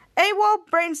AWOL,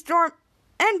 Brainstorm,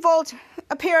 and Volt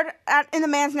appeared in the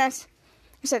man's nest.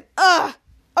 He said,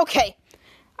 "Okay,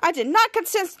 I did not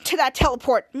consent to that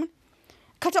teleport."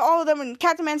 Cut to all of them, and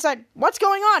Captain Man said, "What's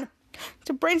going on?"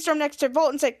 To Brainstorm next to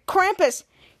Volt and said, "Krampus,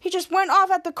 he just went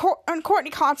off at the Courtney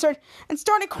concert and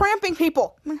started cramping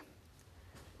people."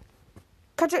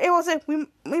 Cut to AWOL said,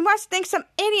 we must think some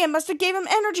idiot must have gave him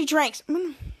energy drinks."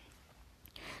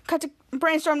 Cut to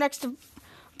Brainstorm next to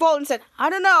Volt and said, "I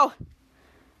don't know."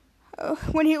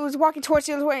 When he was walking towards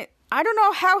the other way, "I don't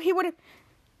know how he would have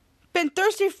been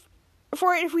thirsty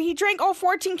for it if he drank all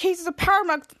 14 cases of power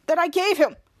milk that I gave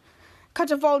him." Cut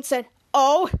to Volt said,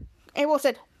 "Oh." AWOL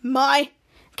said, "My."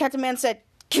 Captain Man said,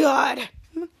 "God."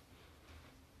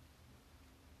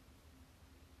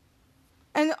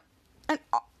 And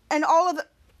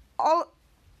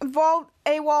Volt,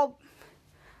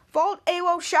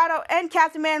 AWOL, Shoutout, and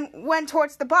Captain Man went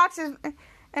towards the boxes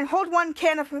and hold one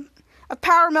can of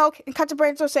power milk, and cut to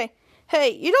Brainstorm say,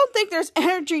 Hey, you don't think there's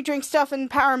energy drink stuff in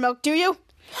Power Milk, do you?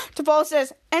 Tavalla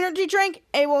says, energy drink.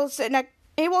 Abel said,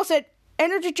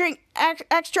 energy drink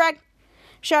extract.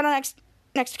 Shadow next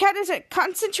to Captain said,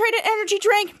 concentrated energy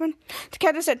drink. To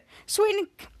Captain said, sweet and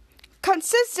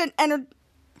consistent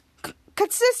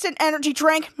energy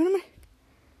drink.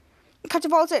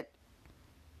 Tavalla said,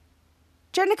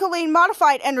 genetically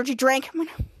modified energy drink.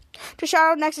 To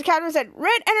Shadow next to Captain said,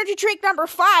 red energy drink number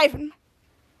 5.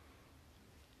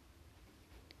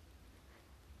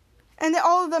 And then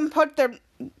all of them put the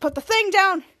thing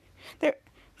down.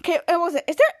 Okay, is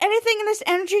there anything in this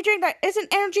energy drink that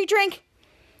isn't energy drink?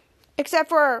 Except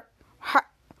for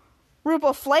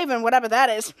riboflavin, whatever that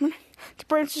is. To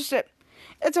Brainstorm it.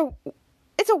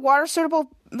 It's a water suitable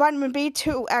vitamin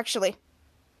B2, actually.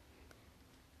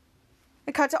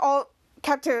 It cut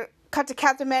to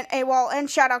Captain Man, AWOL, and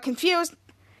Shadow confused.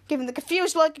 Giving the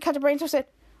confused look, cut to Brainstorm said,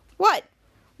 what?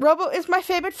 Robo is my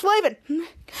favorite flavin.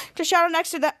 To Shadow next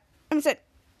to them and said,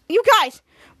 you guys,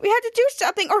 we have to do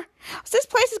something or this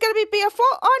place is going to be a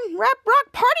full-on rap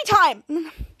rock party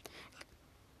time.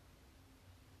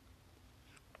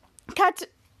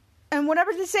 And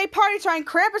whenever they say party time,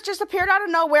 Krampus just appeared out of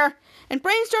nowhere. And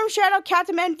Brainstorm, Shadow,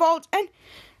 Captain Man, Volt, and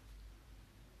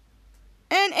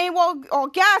AWOL all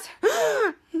gas.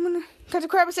 Cut to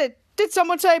Krampus said, did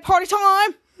someone say party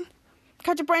time?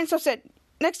 Cut to Brainstorm said,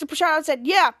 next to Shadow said,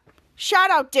 yeah,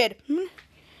 Shadow did.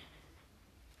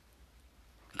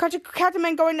 Cut to Captain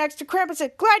Man going next to Krampus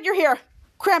said, glad you're here,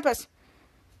 Krampus.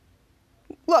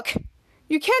 Look,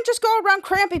 you can't just go around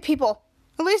cramping people.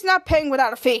 At least not paying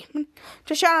without a fee.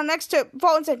 To Shadow next to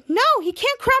Volt and said, no, he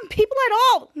can't cramp people at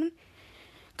all.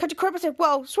 Cut to Krampus said,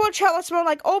 well, Sword Child smelled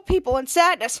like old people and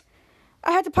sadness.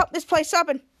 I had to pump this place up,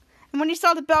 and when he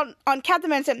saw the belt on Captain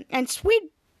Man said, and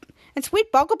sweet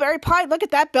buckleberry pie, look at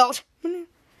that belt.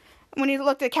 When he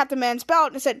looked at Captain Man's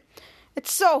belt and said,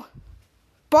 it's so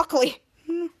buckly.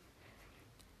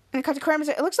 And cut to Krampus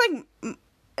said, it looks like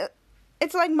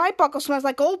it's like my buckle smells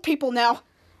like old people now.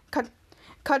 Cut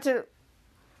to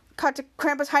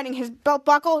Krampus hiding his belt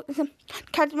buckle.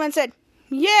 Captain Man said,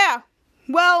 yeah,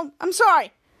 well, I'm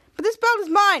sorry, but this belt is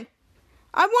mine.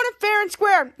 I want it fair and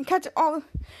square. And cut to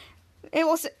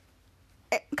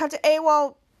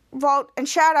AWOL, Volt, and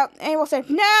Shadow. AWOL said,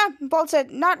 nah. Volt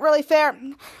said, not really fair.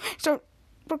 So,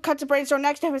 cut to Brainstorm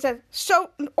next to him and said, so,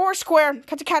 or square.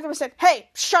 Cut to Captain and said, hey,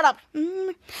 shut up.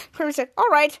 Krampus said, all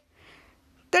right,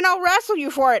 then I'll wrestle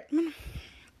you for it.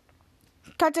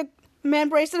 Cut to Man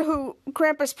Bracelet, who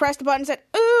Krampus pressed the button and said,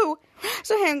 ooh,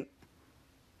 so him,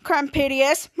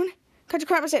 Krampedius. Cut to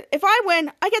Krampus said, if I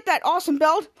win, I get that awesome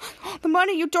belt. The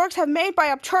money you dorks have made by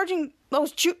upcharging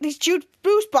these juice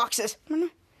boost boxes.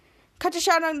 Cut to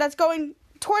Shadow that's going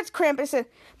towards Krampus said,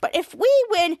 but if we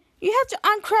win, you have to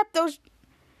uncramp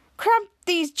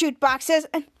these jute boxes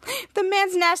and the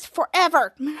man's nest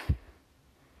forever.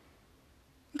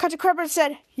 Cut to Krampus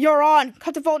said, you're on.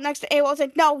 Cut to Volt next to AWOL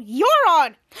said, no, you're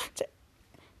on.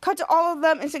 Cut to all of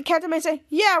them and said, Captain Man said,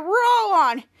 yeah, we're all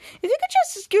on. If you could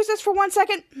just excuse us for 1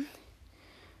 second.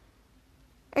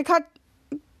 And cut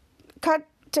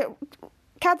to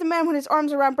Captain Man with his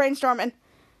arms around Brainstorm and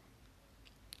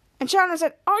Shadow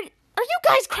said, are you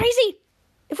guys crazy?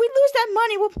 If we lose that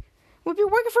money, we'll be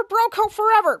working for Broco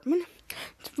forever.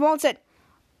 Volt said,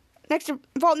 next to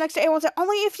AWOL said,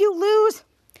 only if you lose.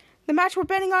 The match we're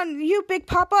betting on you, Big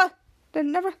Papa. They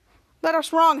never let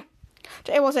us wrong.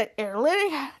 To AWOL said,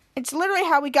 it's literally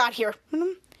how we got here.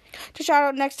 To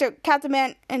Shadow next to Captain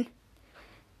Man and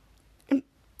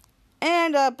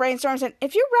Brainstorm said,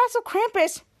 if you wrestle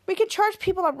Krampus, we can charge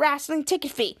people a wrestling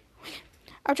ticket fee.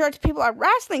 I'll charge people a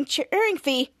wrestling cheering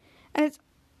fee, and it's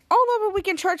all over. We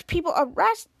can charge people a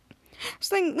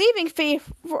wrestling leaving fee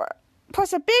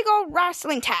plus a big old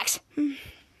wrestling tax. And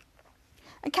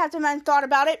Captain Man thought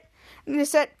about it, and he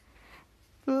said,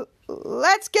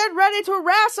 let's get ready to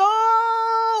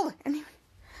wrestle!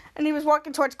 And he was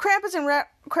walking towards Krampus, and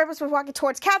Krampus was walking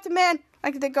towards Captain Man,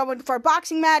 like they're going for a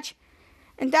boxing match.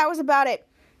 And that was about it.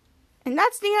 And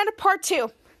that's the end of part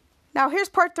 2. Now here's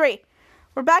part 3.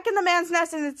 We're back in the man's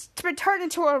nest, and it's been turned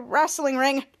into a wrestling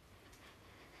ring.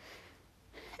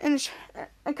 And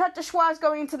cut to Schwartz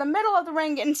going into the middle of the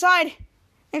ring inside.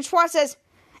 And Schwartz says,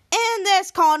 in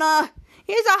this corner,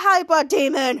 he's a hyper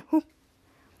demon.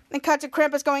 And cut to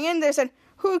Krampus going in there and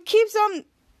who keeps them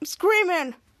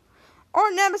screaming.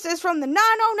 Or Nemesis from the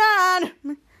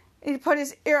 909. He put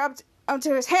his ear up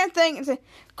onto his hand thing and said,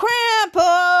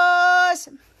 Krampus!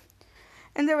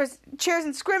 And there was cheers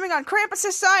and screaming on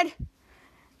Krampus' side.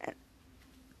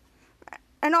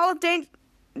 And all of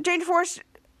Danger Force,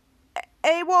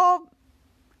 AWOL,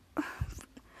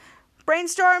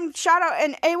 Brainstorm, Shadow,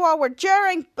 and AWOL were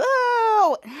jeering,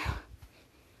 boo!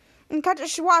 And cut to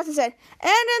Schwartz and said,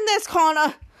 and in this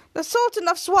corner, the Sultan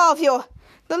of Swallowview,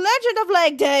 the Legend of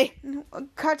Leg Day.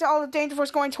 Cut to all the Danger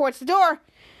Force going towards the door.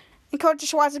 And cut to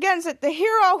Schwartz again and said, the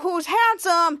hero who's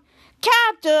handsome,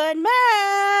 Captain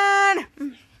Man.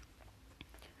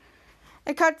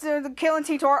 And cut to the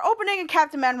KeminaT door opening, and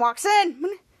Captain Man walks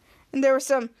in. And there was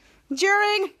some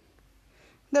jeering,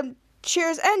 the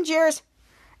cheers and jeers.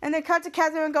 And they cut to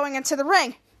Captain Man going into the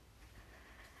ring.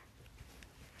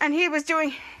 And he was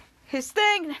doing his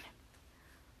thing.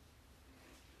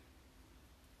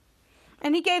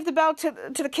 And he gave the belt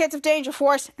to the kids of Danger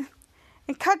Force.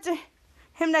 And cut to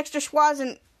him next to Schwartz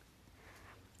and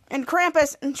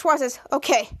Krampus. And Schwartz says,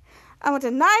 okay, I want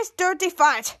a nice dirty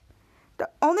fight. The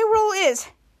only rule is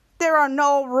there are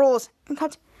no rules. And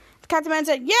Captain Man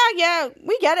said, yeah,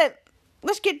 we get it.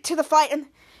 Let's get to the fight. And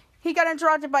he got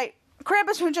interrupted by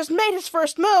Krampus, who just made his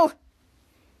first move.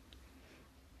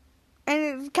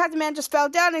 And Captain Man just fell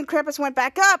down, and Krampus went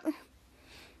back up. And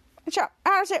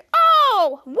I said,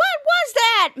 oh, what was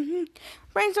that?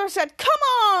 Brainstorm said, come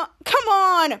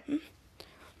on.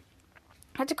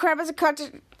 Cut to Krampus and cut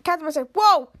to Captain Man said,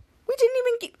 whoa, we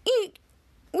didn't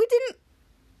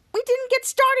get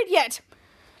started yet.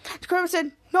 Krampus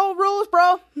said, no rules,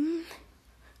 bro.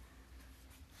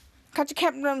 Cut to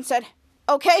Captain Man said,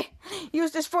 okay,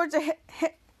 use this force to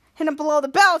hit him below the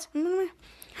belt.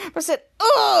 But said,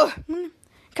 ugh.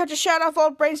 Cut to shout off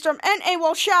old Brainstorm and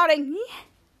AWOL shouting.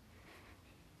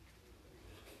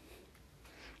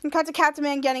 And cut to Captain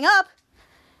Man getting up.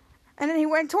 And then he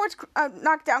went towards,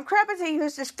 knocked down Krampus. He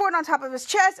used his foot on top of his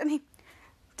chest. And he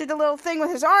did the little thing with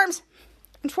his arms.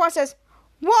 And Schwartz says,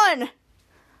 1,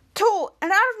 2.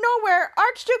 And out of nowhere,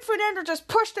 Archduke Fernando just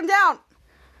pushed him down.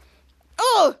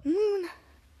 Ugh.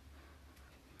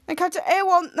 And cut to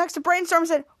AWOL next to Brainstorm and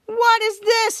said, what is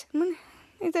this?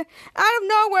 He said, out of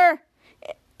nowhere,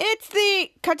 it's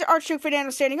the... Cut to Archduke Fernando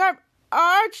standing up.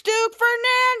 Archduke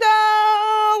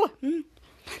Fernando!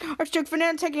 Archduke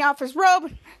Fernando taking off his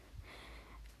robe.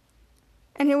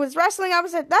 And he was wrestling up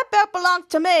and said, that belt belongs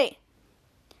to me.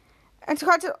 And to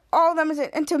cut to all of them and said,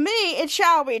 and to me it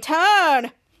shall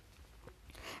return.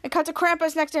 And cut to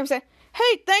Krampus next to him and said,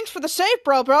 hey, thanks for the save,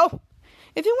 bro.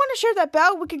 If you want to share that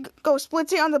belt, we could go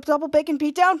splitsy on the double bacon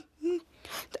beatdown. The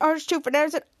Archduke Fernando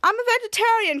said, I'm a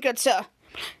vegetarian, good sir.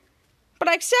 But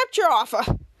I accept your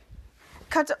offer.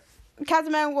 Cut to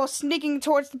Captain Man was sneaking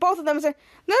towards the both of them and said,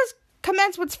 let's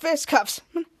commence with fisticuffs.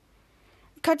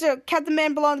 Cut to Captain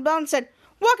Man below the belt and said,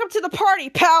 welcome to the party,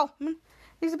 pal.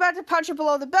 He's about to punch her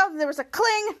below the belt, and there was a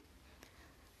cling.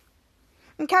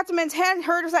 And Captain Man's hand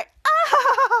hurt. It was like,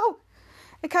 ow!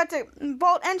 And cut to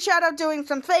Bolt and Shadow doing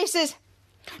some faces.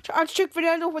 Archduke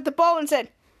Fernando with the bowl and said,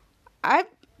 I've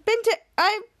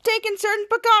taken certain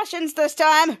precautions this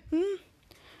time.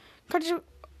 Cut to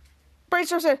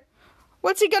Brainstorm said,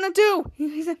 what's he gonna do?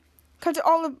 He said, cut to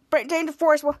all the Danger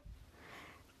Force. Well,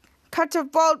 cut to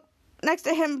Bolt next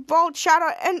to him, Bolt, Shadow,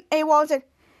 and AWOL and said,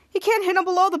 he can't hit him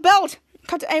below the belt.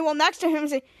 Cut to AWOL next to him and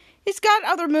said, he's got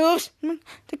other moves.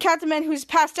 The Captain Man, who's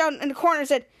passed out in the corner,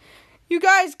 said, you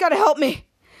guys gotta help me.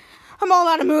 I'm all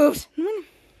out of moves.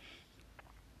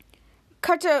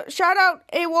 Cut to shout out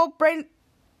AWOL,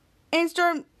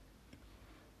 Brainstorm.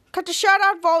 Cut to shout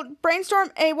out Volt, Brainstorm,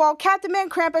 AWOL, Captain Man,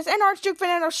 Krampus, and Archduke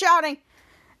Fernando shouting.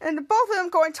 And both of them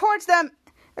going towards them.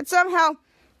 And somehow,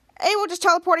 AWOL just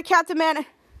teleported Captain Man.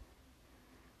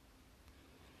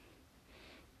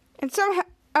 And somehow,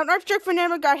 Archduke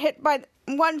Fernando got hit by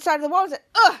one side of the wall and said,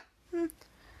 ugh!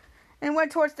 And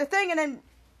went towards the thing, and then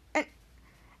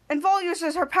and Vol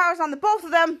uses her powers on the both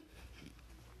of them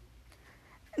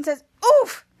and says,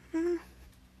 oof! And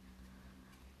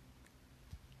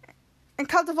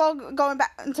cut to Vol going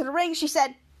back into the ring. She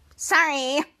said,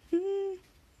 sorry.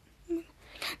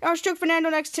 Archduke Fernando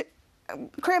next to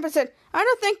Krampus said, I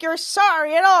don't think you're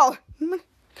sorry at all.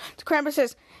 Krampus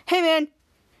says, hey man,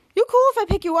 you cool if I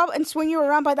pick you up and swing you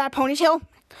around by that ponytail?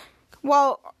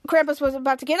 While Krampus was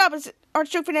about to get up,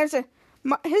 Archduke Fernando said,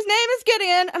 his name is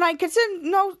Gideon, and I consent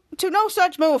to no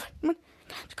such move.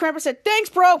 Krampus said,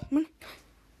 thanks, bro.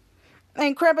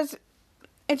 And Krampus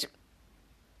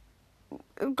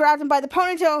grabbed him by the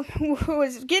ponytail, who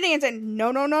was Gideon, and said,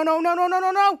 no.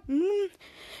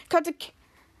 Cut to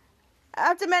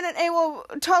Captain Man and AWOL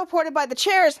teleported by the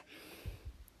chairs.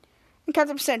 And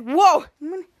Captain said, whoa.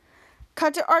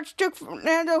 Cut to Archduke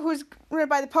Fernando, who's read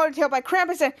by the ponytail by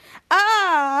Krampus, said,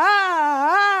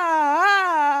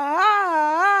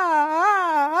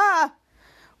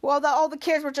 Well, all the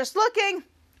kids were just looking,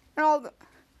 and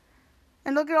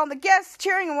looking at all the guests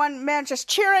cheering, and one man just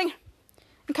cheering.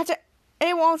 And cut to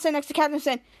AWOL sitting next to Captain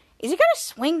saying, "Is he gonna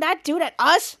swing that dude at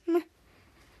us?" And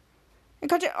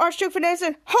cut to Archduke Fernando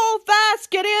said, "Hold fast,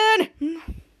 get in!"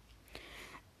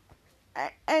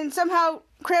 And somehow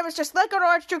Krampus just let go to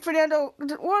Archduke Fernando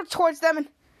towards them, and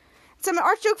somehow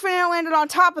Archduke Fernando landed on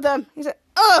top of them. He said,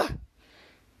 "Ugh!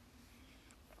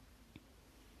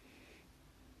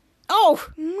 Oh!"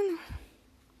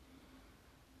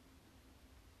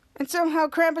 And somehow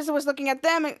Krampus was looking at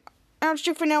them, and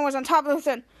Archduke Fernando was on top of them and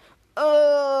said,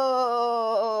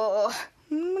 "Oh!"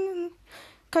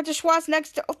 Cut to Schwartz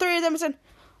next to 3 of them and said,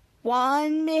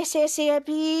 "1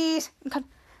 Mississippi's."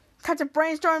 Cut to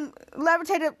Brainstorm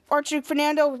levitated Archduke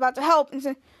Fernando, was about to help, and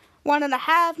said,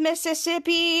 1.5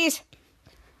 Mississippi's.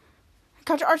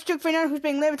 Cut to Archduke Fernando, who's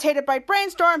being levitated by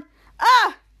Brainstorm.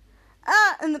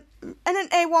 And then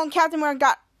AWOL and Captain Morgan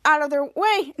got out of their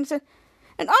way and said,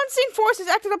 "An unseen force has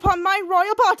acted upon my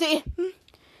royal body."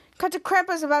 Cut to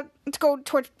Krampus about to go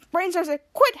towards Brainstorm and said,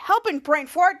 "Quit helping,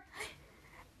 Brainfort."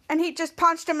 And he just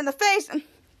punched him in the face,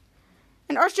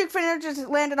 and Archduke Fernando just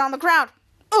landed on the ground.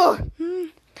 Ugh!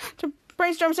 To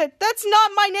Brainstorm said, "That's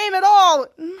not my name at all."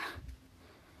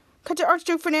 Cut to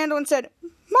Archduke Fernando and said,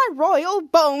 "My royal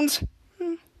bones."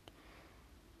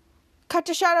 Cut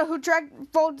to Shadow, who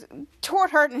dragged Volt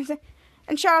toward her,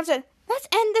 and Shadow said, "Let's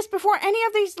end this before any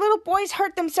of these little boys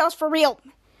hurt themselves for real."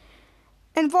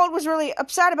 And Volt was really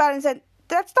upset about it and said,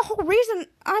 "That's the whole reason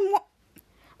I'm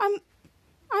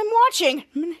watching."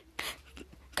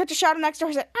 Cut to Shadow next to her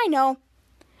and said, "I know.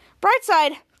 Bright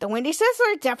side, the Windy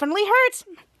Sizzler definitely hurts."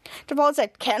 Volt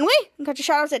said, "Can we?" And Cut to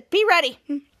Shadow said, "Be ready."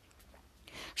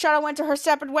 Shadow went to her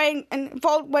separate way, and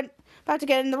Volt went about to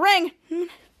get in the ring.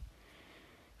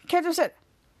 Kato said,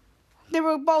 they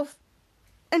were both,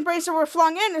 and Brainstorm were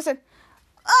flung in, and said,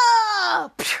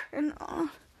 "Ah!" And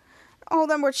all of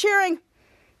them were cheering.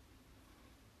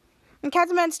 And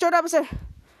Captain Man stood up and said,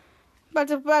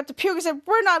 about to puke, and said,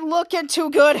 "We're not looking too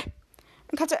good."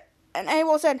 And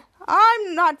AWOL said,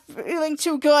 "I'm not feeling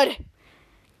too good."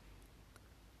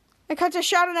 And cut to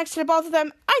Shadow next to the both of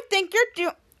them. "I think you're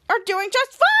doing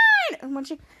just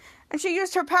fine." And she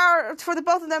used her power for the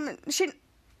both of them. And she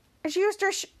used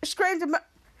her scream to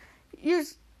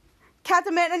use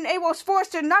Captain Man and AWOL's force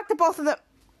to knock the both of them,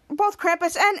 both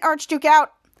Krampus and Archduke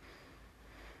out.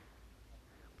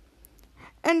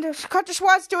 And cut to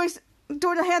Schwartz doing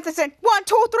a hand that said, 1,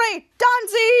 2, 3,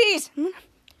 Dunsies!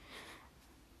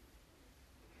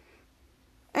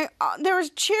 And there was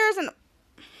cheers, and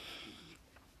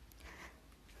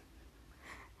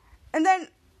then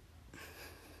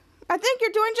I think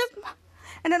you're doing just.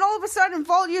 And then all of a sudden,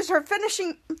 Volt used her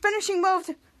finishing move.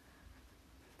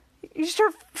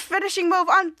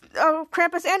 On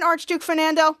Krampus and Archduke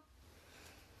Fernando.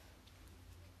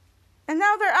 And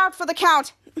now they're out for the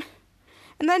count.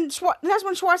 And then that's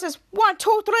when Schwartz says, 1,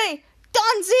 2, 3,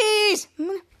 Dunsies!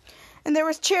 And there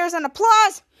was cheers and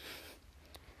applause.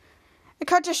 And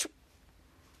cut to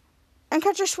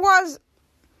Schwartz.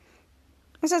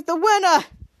 It says, "The winner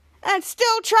and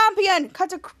still champion." Cut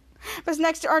to was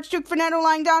next to Archduke Fernando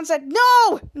lying down and said,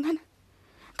 "No!" And then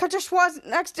cut to Schwartz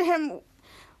next to him.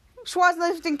 Schwartz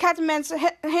lifting Captain Man's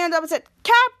hand up and said,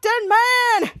 "Captain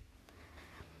Man!"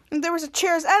 And there was a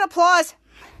cheers and applause.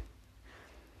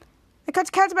 And cut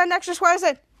to Captain Man next to Schwartz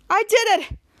and said, "I did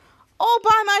it! All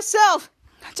by myself!"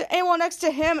 Cut to AWOL next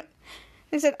to him. And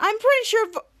he said, "I'm pretty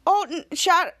sure Alton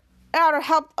shot out or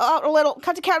helped out a little."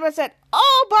 Cut to Captain Man and said,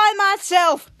 "All by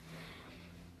myself!"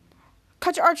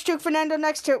 Cut to Archduke Fernando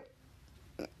next to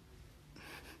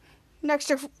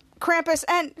Krampus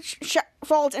and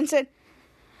Volt and said,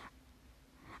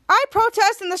 "I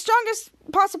protest in the strongest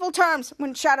possible terms,"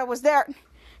 when Shadow was there.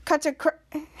 Cut to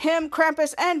him,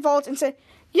 Krampus, and Volt and said,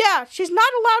 "Yeah, she's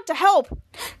not allowed to help."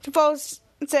 To Volt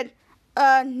and said,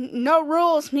 "No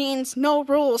rules means no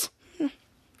rules."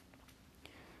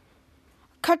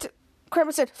 Cut to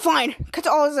Krampus said, "Fine." Cut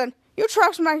to all of them. "You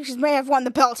Trash Magicians may have won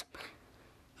the belt."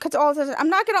 Cut to all of them.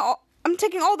 I'm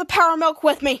taking all the power milk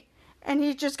with me." And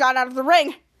he just got out of the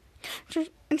ring.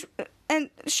 And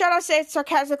Shadow said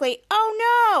sarcastically, "Oh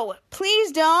no,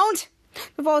 please don't."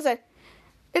 The Volt said,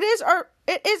 It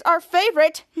is our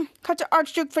favorite." Cut to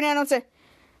Archduke Fernando and said,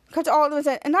 cut to all of them and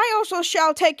said, "And I also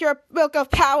shall take your milk of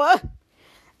power."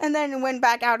 And then went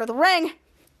back out of the ring.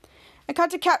 And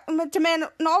cut to Man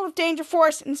and all of Danger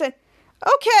Force and said,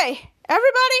 "Okay,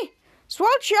 everybody,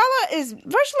 Swallowella is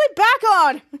virtually back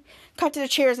on." Cut to the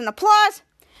cheers and applause.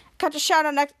 Cut to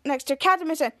Shadow next to Captain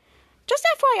and said, "Just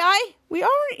FYI, we've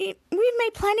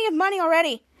made plenty of money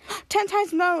already. 10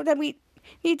 times more than we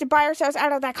need to buy ourselves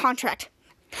out of that contract."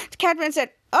 The Captain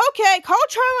said, "Okay, Cold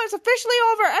Trial is officially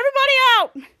over. Everybody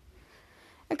out."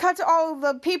 and cut to all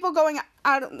the people going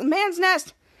out of the man's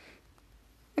nest.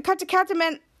 And cut to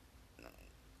Catman,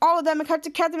 all of them, and cut to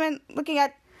Catman looking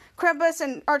at Krampus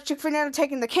and Archduke Fernando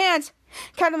taking the cans.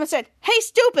 Catman said, "Hey,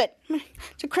 stupid!"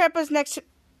 to Krampus next to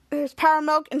his power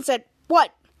milk and said,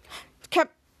 "What?"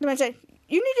 Catman said,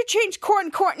 "You need to change Court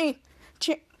and Courtney."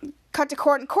 Cut to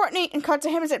Court and Courtney, and cut to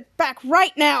him and said, "Back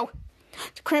right now."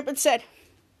 To Krampus said,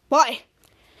 "Why?"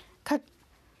 Cut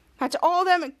to all of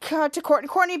them, and cut to Court and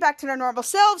Courtney back to their normal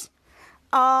selves.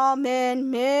 Almond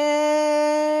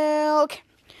milk.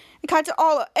 And cut to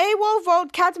all of AWOL,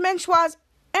 Volt, Catman, Schwaz,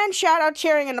 and Shadow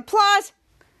cheering and applause.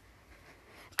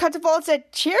 Cut to Volt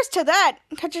said, "Cheers to that."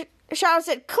 And cut to Shadow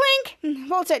said, "Clink." And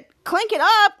Volt said, "Clink it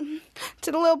up."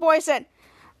 To the little boy said,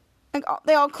 and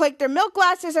they all clinked their milk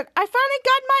glasses and, "I finally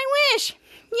got my wish.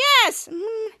 Yes."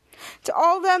 To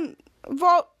all of them,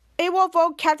 AWOL,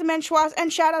 Volt, Catman, Schwaz,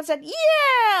 and Shadow said,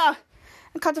 "Yeah."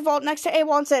 And cut to Volt next to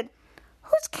AWOL and said,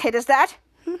 "Whose kid is that?"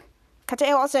 Cut to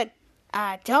AWOL said,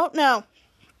 "I don't know."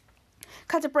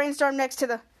 Cut to Brainstorm next to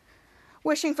the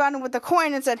wishing fountain with the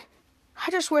coin and said, "I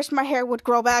just wish my hair would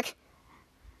grow back."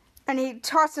 And he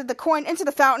tossed the coin into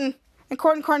the fountain, and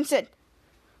Corn said,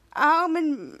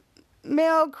 "Almond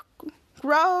milk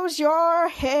grows your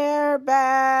hair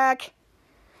back."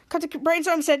 Cut to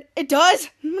Brainstorm and said, "It does?"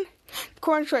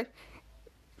 Corn said,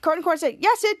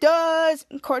 "Yes, it does."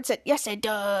 And Corn said, "Yes, it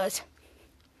does."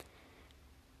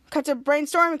 Cut to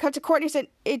Brainstorm and cut to Courtney said,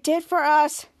 "It did for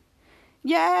us."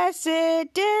 "Yes,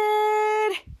 it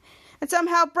did." And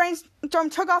somehow Brainstorm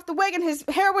took off the wig and his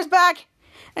hair was back.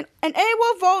 And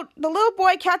AWOL, Volt, the little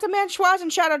boy, Catman, Schwaz,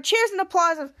 and Shadow cheers and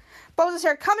applause of Bo's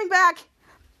hair coming back.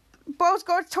 Bose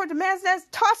goes toward the man's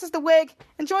nest, tosses the wig,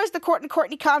 enjoys the Court and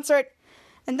Courtney concert.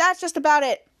 And that's just about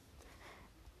it.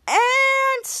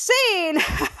 And scene!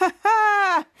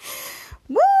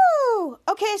 Woo!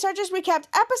 Okay, so I just recapped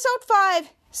episode 5,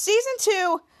 season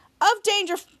 2 of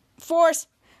Danger Force,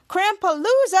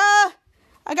 Krampapalooza.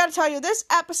 I gotta tell you, this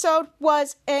episode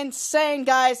was insane,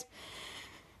 guys.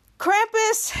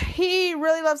 Krampus, he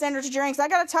really loves energy drinks. I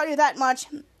gotta tell you that much.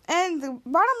 And the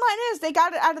bottom line is, they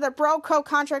got it out of their bro-co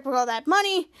contract with all that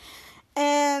money.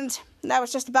 And that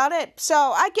was just about it. So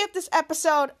I give this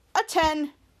episode a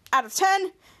 10 out of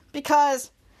 10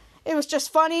 because it was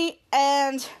just funny.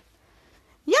 And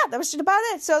yeah, that was just about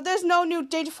it. So there's no new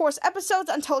Danger Force episodes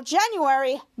until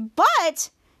January. But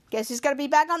guess who's going to be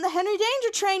back on the Henry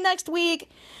Danger train next week?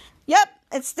 Yep,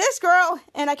 it's this girl.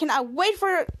 And I cannot wait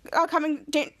for upcoming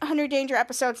Henry Danger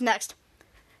episodes next.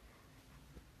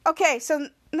 Okay, so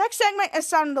next segment is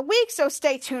Sound of the Week, so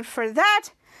stay tuned for that.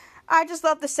 I just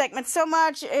love this segment so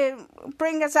much. It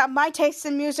brings out my taste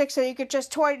in music, so you could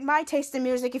just toy my taste in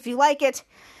music if you like it.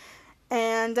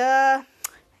 And,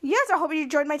 yes, I hope you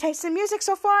enjoyed my taste in music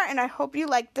so far, and I hope you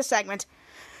liked the segment.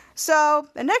 So,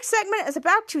 the next segment is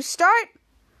about to start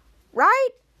right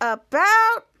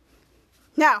about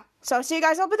now. So, I'll see you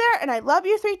guys over there, and I love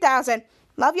you 3,000.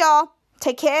 Love y'all.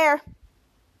 Take care.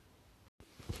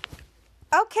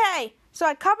 Okay, so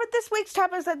I covered this week's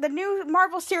topics that the new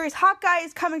Marvel series Hawkeye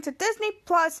is coming to Disney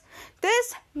Plus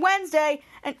this Wednesday,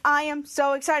 and I am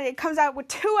so excited. It comes out with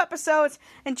 2 episodes,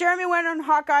 and Jeremy Renner and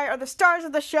Hawkeye are the stars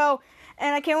of the show,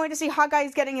 and I can't wait to see Hawkeye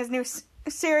is getting his new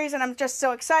series, and I'm just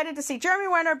so excited to see Jeremy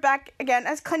Renner back again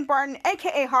as Clint Barton,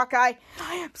 aka Hawkeye.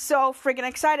 I am so freaking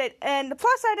excited, and the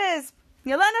plus side is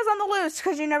Yelena's on the loose,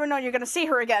 because you never know you're going to see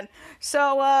her again.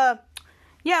 So,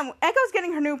 yeah, Echo's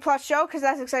getting her new Plus show, because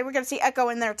that's exciting. We're going to see Echo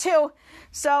in there, too.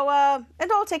 So,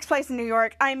 it all takes place in New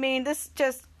York. I mean, this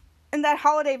just, and that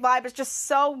holiday vibe is just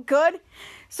so good.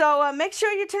 So, make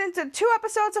sure you tune into 2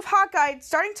 episodes of Hawkeye,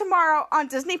 starting tomorrow on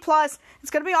Disney Plus. It's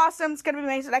going to be awesome. It's going to be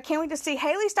amazing. I can't wait to see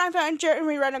Haley Steinfeld and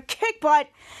Jeremy Renner kick butt.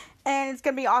 And it's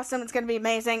going to be awesome. It's going to be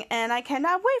amazing. And I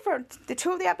cannot wait for the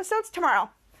 2 of the episodes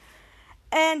tomorrow.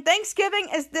 And Thanksgiving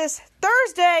is this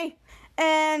Thursday.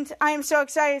 And I am so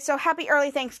excited. So happy early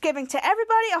Thanksgiving to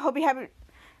everybody. I hope you have an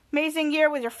amazing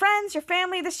year with your friends, your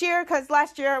family this year. Because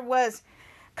last year was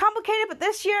complicated. But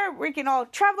this year we can all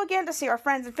travel again to see our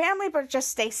friends and family. But just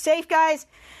stay safe, guys.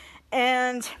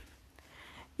 And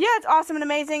yeah, it's awesome and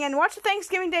amazing. And watch the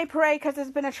Thanksgiving Day Parade. Because it's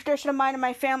been a tradition of mine and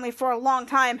my family for a long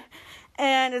time.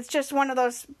 And it's just one of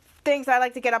those things I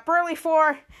like to get up early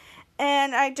for.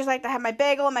 And I just like to have my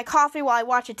bagel and my coffee while I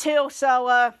watch it too. So,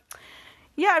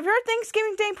 yeah, if you're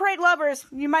Thanksgiving Day Parade lovers,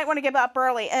 you might want to get up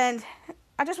early. And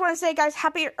I just want to say, guys,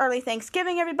 happy early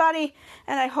Thanksgiving, everybody.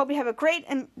 And I hope you have a great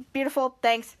and beautiful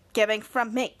Thanksgiving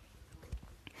from me.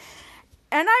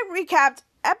 And I recapped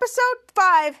Episode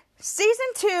 5, Season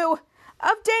 2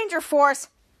 of Danger Force,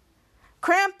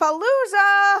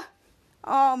 Krampapalooza.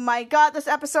 Oh my god, this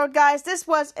episode, guys, this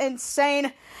was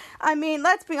insane. I mean,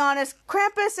 let's be honest,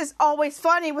 Krampus is always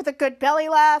funny with a good belly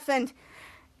laugh, and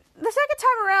the second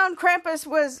time around, Krampus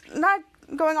was not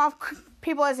going off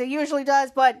people as he usually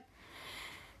does, but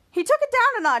he took it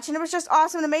down a notch, and it was just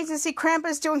awesome and amazing to see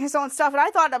Krampus doing his own stuff, and I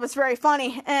thought that was very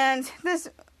funny,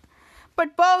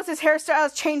 but Bo's hairstyle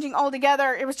is changing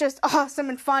altogether. It was just awesome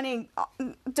and funny,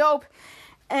 dope,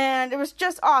 and it was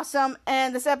just awesome,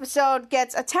 and this episode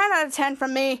gets a 10 out of 10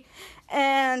 from me,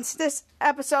 and this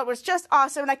episode was just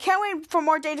awesome, and I can't wait for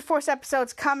more Danger Force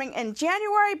episodes coming in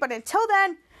January, but until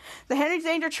then, the Henry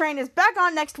Danger train is back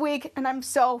on next week, and I'm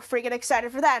so freaking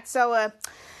excited for that, so,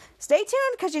 stay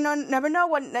tuned, because you never know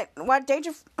what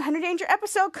Henry Danger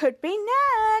episode could be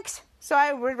next, so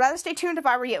I would rather stay tuned if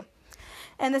I were you.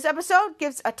 And this episode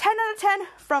gives a 10 out of 10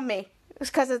 from me,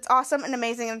 because it's awesome and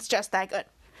amazing, and it's just that good.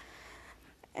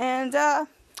 And,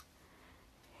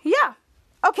 yeah.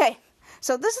 Okay,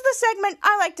 so this is the segment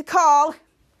I like to call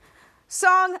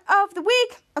Song of the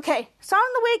Week. Okay, Song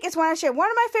of the Week is when I share one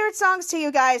of my favorite songs to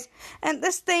you guys, and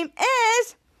this theme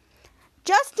is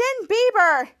Justin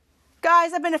Bieber.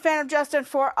 Guys, I've been a fan of Justin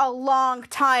for a long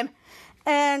time,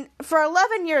 and for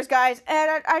 11 years, guys,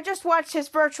 and I just watched his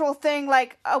virtual thing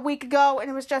like a week ago, and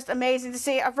it was just amazing to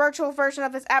see a virtual version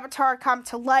of his avatar come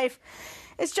to life.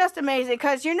 It's just amazing,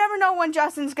 because you never know when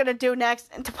Justin's going to do next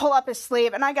and to pull up his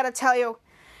sleeve, and I gotta tell you,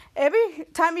 every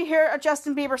time you hear a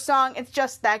Justin Bieber song, it's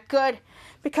just that good,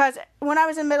 because when I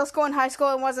was in middle school and high school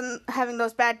and wasn't having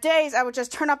those bad days, I would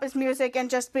just turn up his music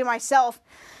and just be myself,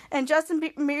 and Justin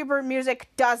Bieber music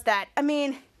does that. I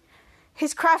mean,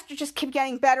 his craft just keeps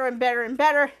getting better and better and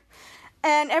better,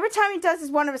 and every time he does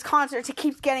one of his concerts, he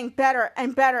keeps getting better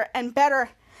and better and better,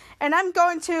 and I'm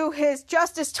going to his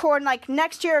Justice Tour like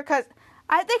next year, because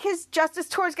I think his Justice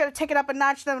Tour is going to take it up a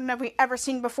notch than we've ever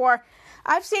seen before.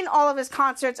 I've seen all of his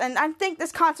concerts, and I think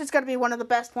this concert's going to be one of the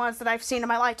best ones that I've seen in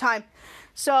my lifetime.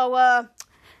 So,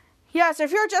 yeah, so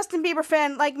if you're a Justin Bieber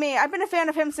fan like me, I've been a fan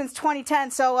of him since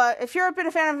 2010, so if you've been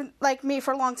a fan of him like me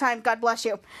for a long time, God bless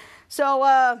you. So,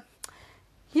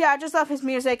 yeah, I just love his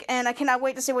music, and I cannot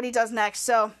wait to see what he does next.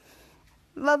 So,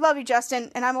 love you,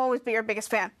 Justin, and I'm always be your biggest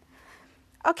fan.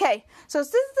 Okay, so this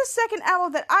is the second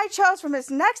album that I chose from his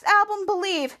next album,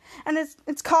 Believe, and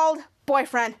it's called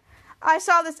Boyfriend. I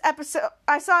saw this episode.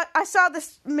 I saw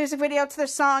this music video to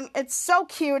this song. It's so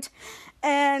cute,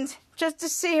 and just to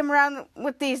see him around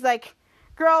with these like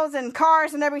girls and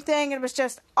cars and everything, it was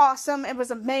just awesome. It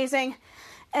was amazing,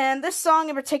 and this song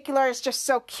in particular is just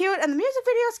so cute, and the music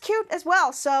video is cute as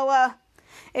well. So,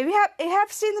 if you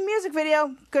have seen the music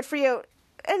video, good for you,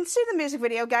 and see the music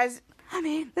video, guys. I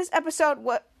mean, this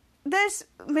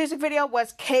music video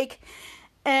was cake,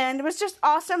 and it was just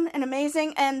awesome and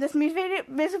amazing, and this music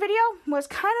video was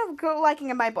kind of good liking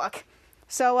in my book.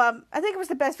 So, I think it was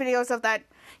the best videos of that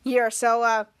year,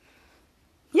 so,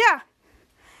 yeah.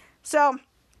 So,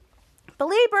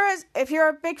 Believers, if you're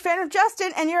a big fan of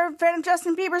Justin, and you're a fan of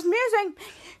Justin Bieber's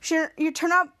music, you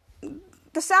turn up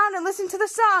the sound and listen to the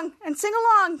song, and sing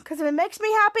along, because if it makes me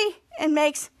happy, it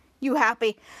makes you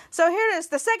happy. So here it is,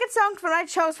 the second song that I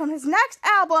chose from his next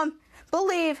album,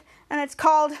 Believe, and it's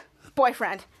called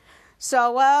Boyfriend.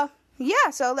 So, yeah,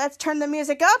 so let's turn the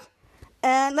music up,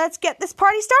 and let's get this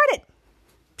party started,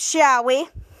 shall we?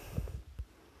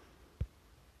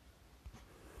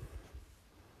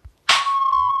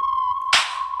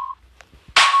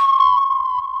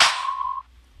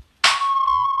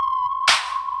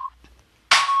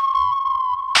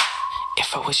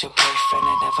 If I was your boyfriend,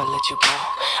 I'd never let you go.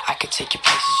 I could take you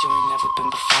places you ain't never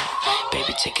been before.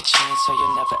 Baby, take a chance so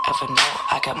you'll never ever know.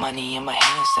 I got money in my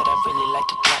hands that I really like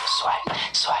to blow. Swipe,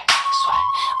 swipe, swipe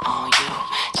on you.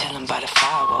 Chilling by the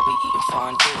fire while we eating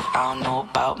fondue. I don't know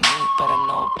about me, but I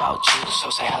know about you. So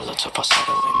say hello to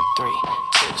falsetto in 3,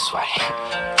 2, swipe.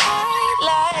 I'd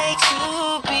like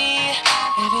to be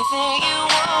everything you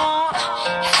want.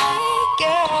 Hey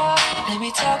girl, let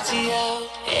me talk to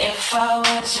you. If I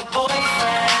was your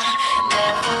boyfriend,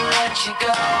 never let you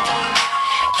go.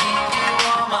 Keep you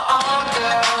on my arm,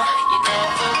 girl. You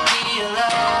never be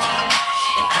alone.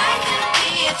 And I could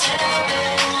be a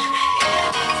gentleman,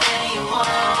 anything you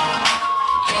want.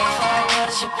 If I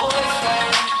was your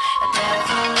boyfriend, I'd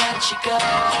never let you go.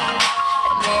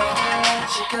 I'd never let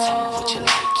you go. Tell me what you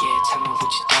like, yeah. Tell me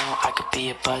what you don't. I could be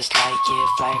a buzz light, yeah.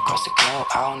 Fly across the globe.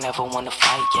 I don't ever wanna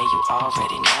fight, yeah. You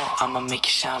already know. I'ma make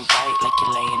you shine bright like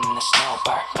you're laying in the snow.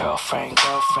 Girlfriend,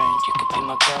 girlfriend, you could be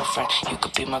my girlfriend. You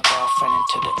could be my girlfriend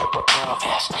until the world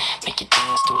ends. Make you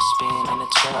dance to a spin and a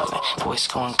twirl. And boys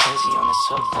going crazy on the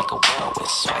surf like a whirlwind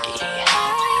swaggy.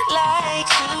 I'd like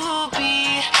to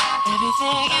be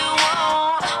everything you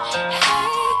want. Hey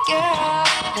girl,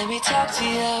 talk to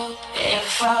you.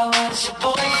 If I was your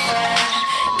boyfriend,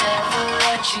 never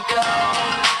let you go.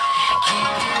 Keep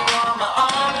you on my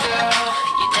arm, girl.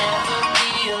 You never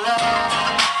be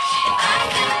alone. And I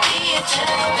could be a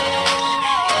gentleman,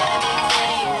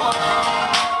 anything you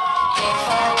want. If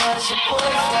I was your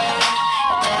boyfriend,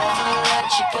 I'd never let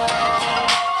you go.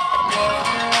 I'd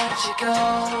never let you go.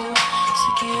 So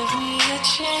give me a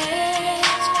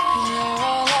chance, 'cause you're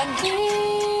all I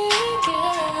need,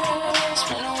 girl.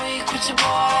 Spend a week with your boy,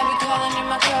 I'd be calling you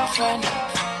my girlfriend. If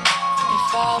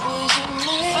I was your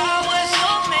man,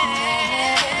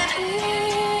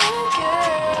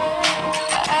 girl,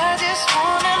 I just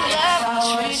wanna love and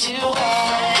treat you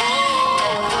right.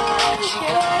 Never let you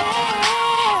go.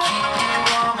 Keep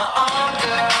you on my arm,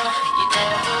 girl. You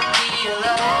never be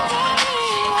alone.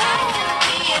 I can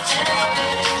be a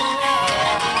gentleman,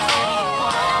 anything you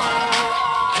want.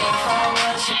 If I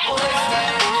was your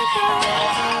boyfriend,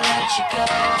 never let you go.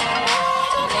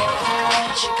 Never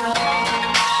let you go.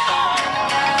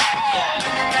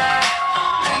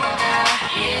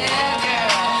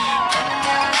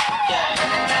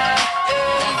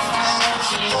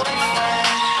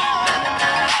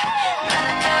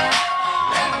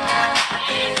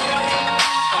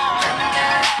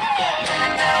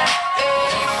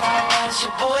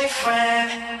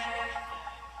 Boyfriend.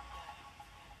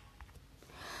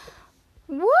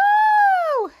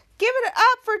 Woo! Give it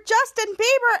up for Justin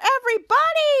Bieber,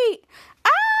 everybody! Ow!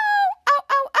 Ow,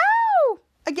 ow, ow!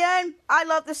 Again, I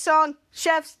love the song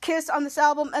Chef's Kiss on this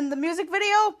album, and the music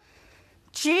video.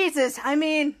 Jesus, I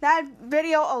mean, that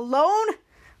video alone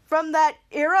from that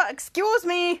era, excuse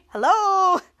me,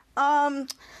 hello!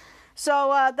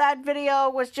 So that video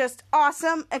was just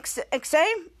awesome,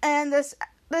 and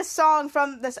this song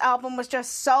from this album was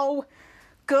just so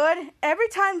good. Every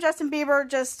time Justin Bieber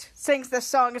just sings this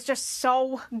song, it's just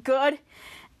so good.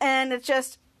 And it's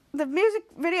just, the music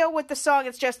video with the song,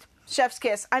 it's just Chef's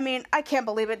Kiss. I mean, I can't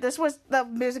believe it. This was the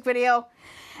music video.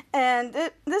 And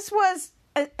this was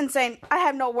insane. I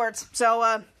have no words. So,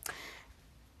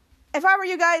 if I were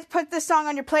you guys, put this song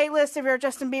on your playlist if you're a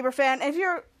Justin Bieber fan. If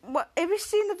you've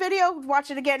seen the video, watch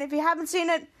it again. If you haven't seen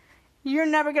it, you're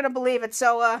never going to believe it.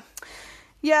 So,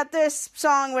 yeah, this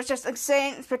song was just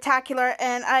insane, spectacular,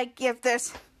 and I give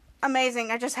this amazing.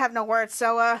 I just have no words.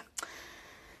 So,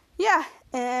 yeah,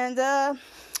 and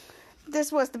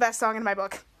this was the best song in my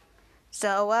book.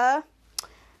 So,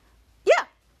 yeah.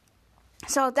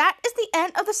 So that is the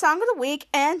end of the Song of the Week,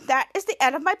 and that is the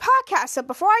end of my podcast. So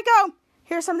before I go,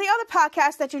 here's some of the other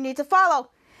podcasts that you need to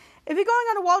follow. If you're going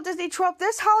on a Walt Disney trip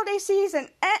this holiday season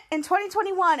in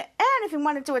 2021, and if you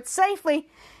want to do it safely,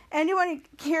 and you want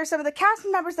to hear some of the cast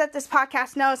members that this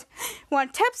podcast knows,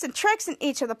 want tips and tricks in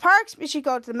each of the parks, you should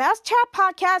go to the MouseTrapped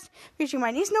podcast featuring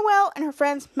my niece Noelle and her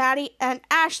friends Maddie and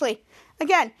Ashley.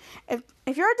 Again, if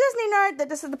you're a Disney nerd, then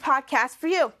this is the podcast for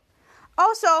you.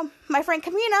 Also, my friend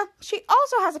Kemina, she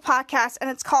also has a podcast, and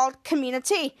it's called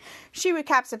KeminaT. She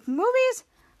recaps of movies,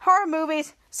 horror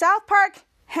movies, South Park,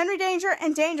 Henry Danger,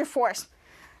 and Danger Force.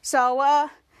 So,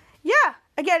 yeah,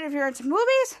 again, if you're into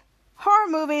movies, horror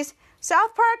movies,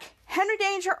 South Park, Henry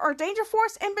Danger, or Danger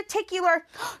Force in particular,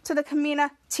 to the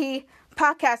KeminaT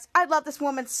podcast. I love this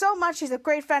woman so much. She's a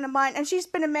great friend of mine, and she's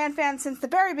been a Man fan since the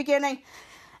very beginning.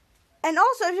 And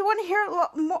also, if you want to hear a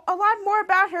lot more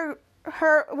about her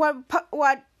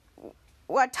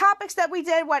what topics that we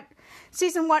did, what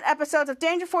season 1 episodes of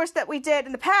Danger Force that we did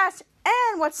in the past,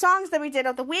 and what songs that we did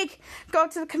of the week, go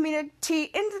to the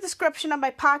KeminaT in the description of my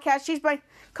podcast. She's my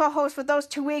co-host for those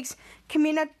 2 weeks.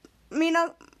 Mina,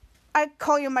 I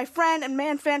call you my friend and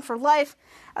man fan for life.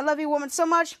 I love you, woman, so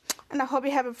much, and I hope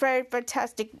you have a very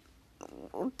fantastic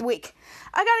week.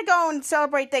 I gotta go and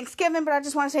celebrate Thanksgiving, but I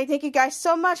just want to say thank you guys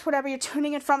so much, whatever you're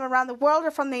tuning in from around the world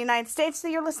or from the United States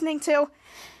that you're listening to.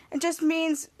 It just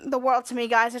means the world to me,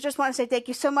 guys. I just want to say thank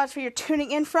you so much for your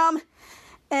tuning in from,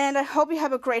 and I hope you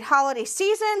have a great holiday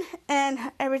season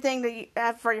and everything that you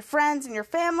have for your friends and your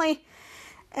family.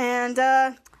 And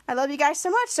I love you guys so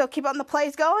much, so keep on the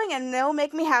plays going, and they'll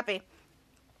make me happy.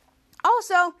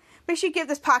 Also, make sure you give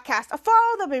this podcast a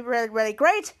follow. That'll be really, really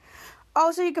great.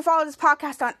 Also, you can follow this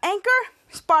podcast on Anchor,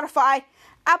 Spotify,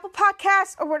 Apple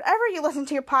Podcasts, or wherever you listen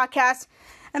to your podcast.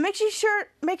 And make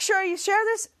sure you share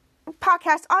this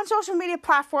podcast on social media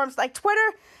platforms like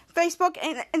Twitter, Facebook,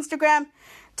 and Instagram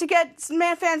to get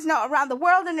man fans know around the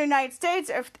world in the United States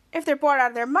if they're bored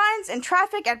out of their minds in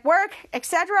traffic, at work,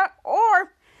 etc.,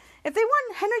 or if they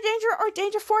want Henry Danger or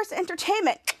Danger Force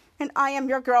entertainment. And I am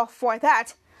your girl for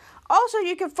that. Also,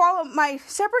 you can follow my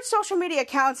separate social media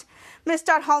accounts,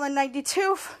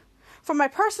 Miss.Holland92 for my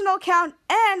personal account,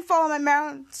 and follow my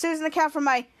Marilyn Susan account for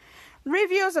my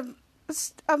reviews of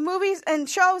of movies and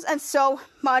shows and so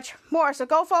much more. So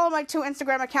go follow my 2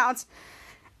 Instagram accounts.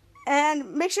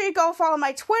 And make sure you go follow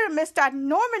my Twitter,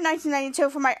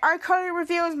 Miss.Norman1992, for my art color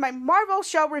reviews, my Marvel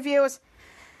show reviews,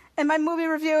 and my movie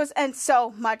reviews, and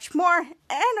so much more.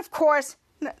 And of course,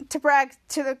 to brag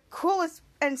to the coolest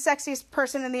and sexiest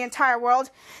person in the entire world,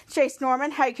 Chase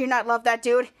Norman. How can you not love that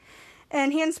dude?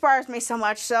 And he inspires me so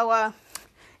much. So,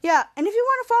 yeah. And if you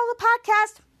want to follow the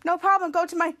podcast, no problem. Go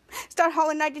to my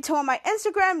StarHolland92 on my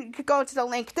Instagram. You could go to the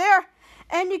link there.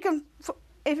 And you can,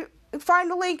 if you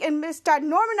find the link in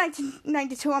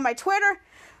Miss.Norman1992 on my Twitter,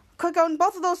 click on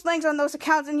both of those links on those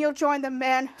accounts, and you'll join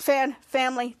the fan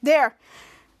family there.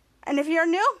 And if you're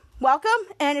new, welcome.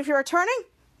 And if you're returning,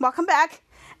 welcome back.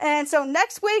 And so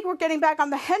next week, we're getting back on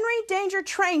the Henry Danger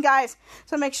train, guys.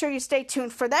 So make sure you stay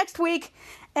tuned for next week.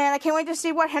 And I can't wait to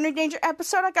see what Henry Danger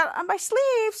episode I got on my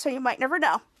sleeve, so you might never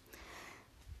know.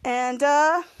 And,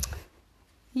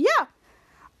 yeah.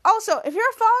 Also, if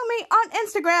you're following me on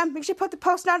Instagram, make sure you put the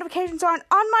post notifications on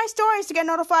my stories to get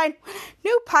notified when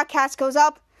new podcast goes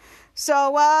up.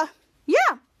 So,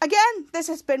 yeah. Again, this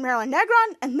has been Marilyn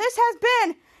Negron, and this has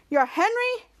been your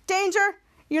Henry Danger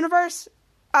Universe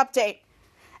update.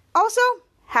 Also,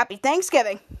 happy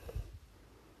Thanksgiving.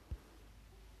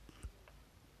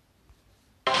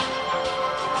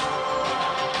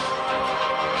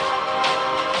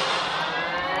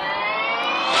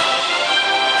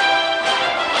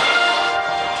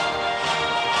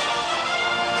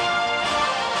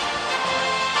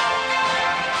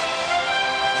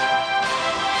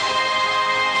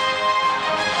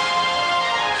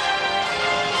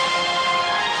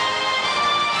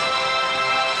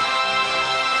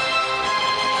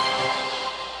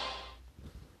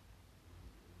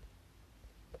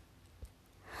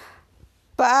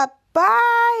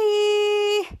 Bye-bye.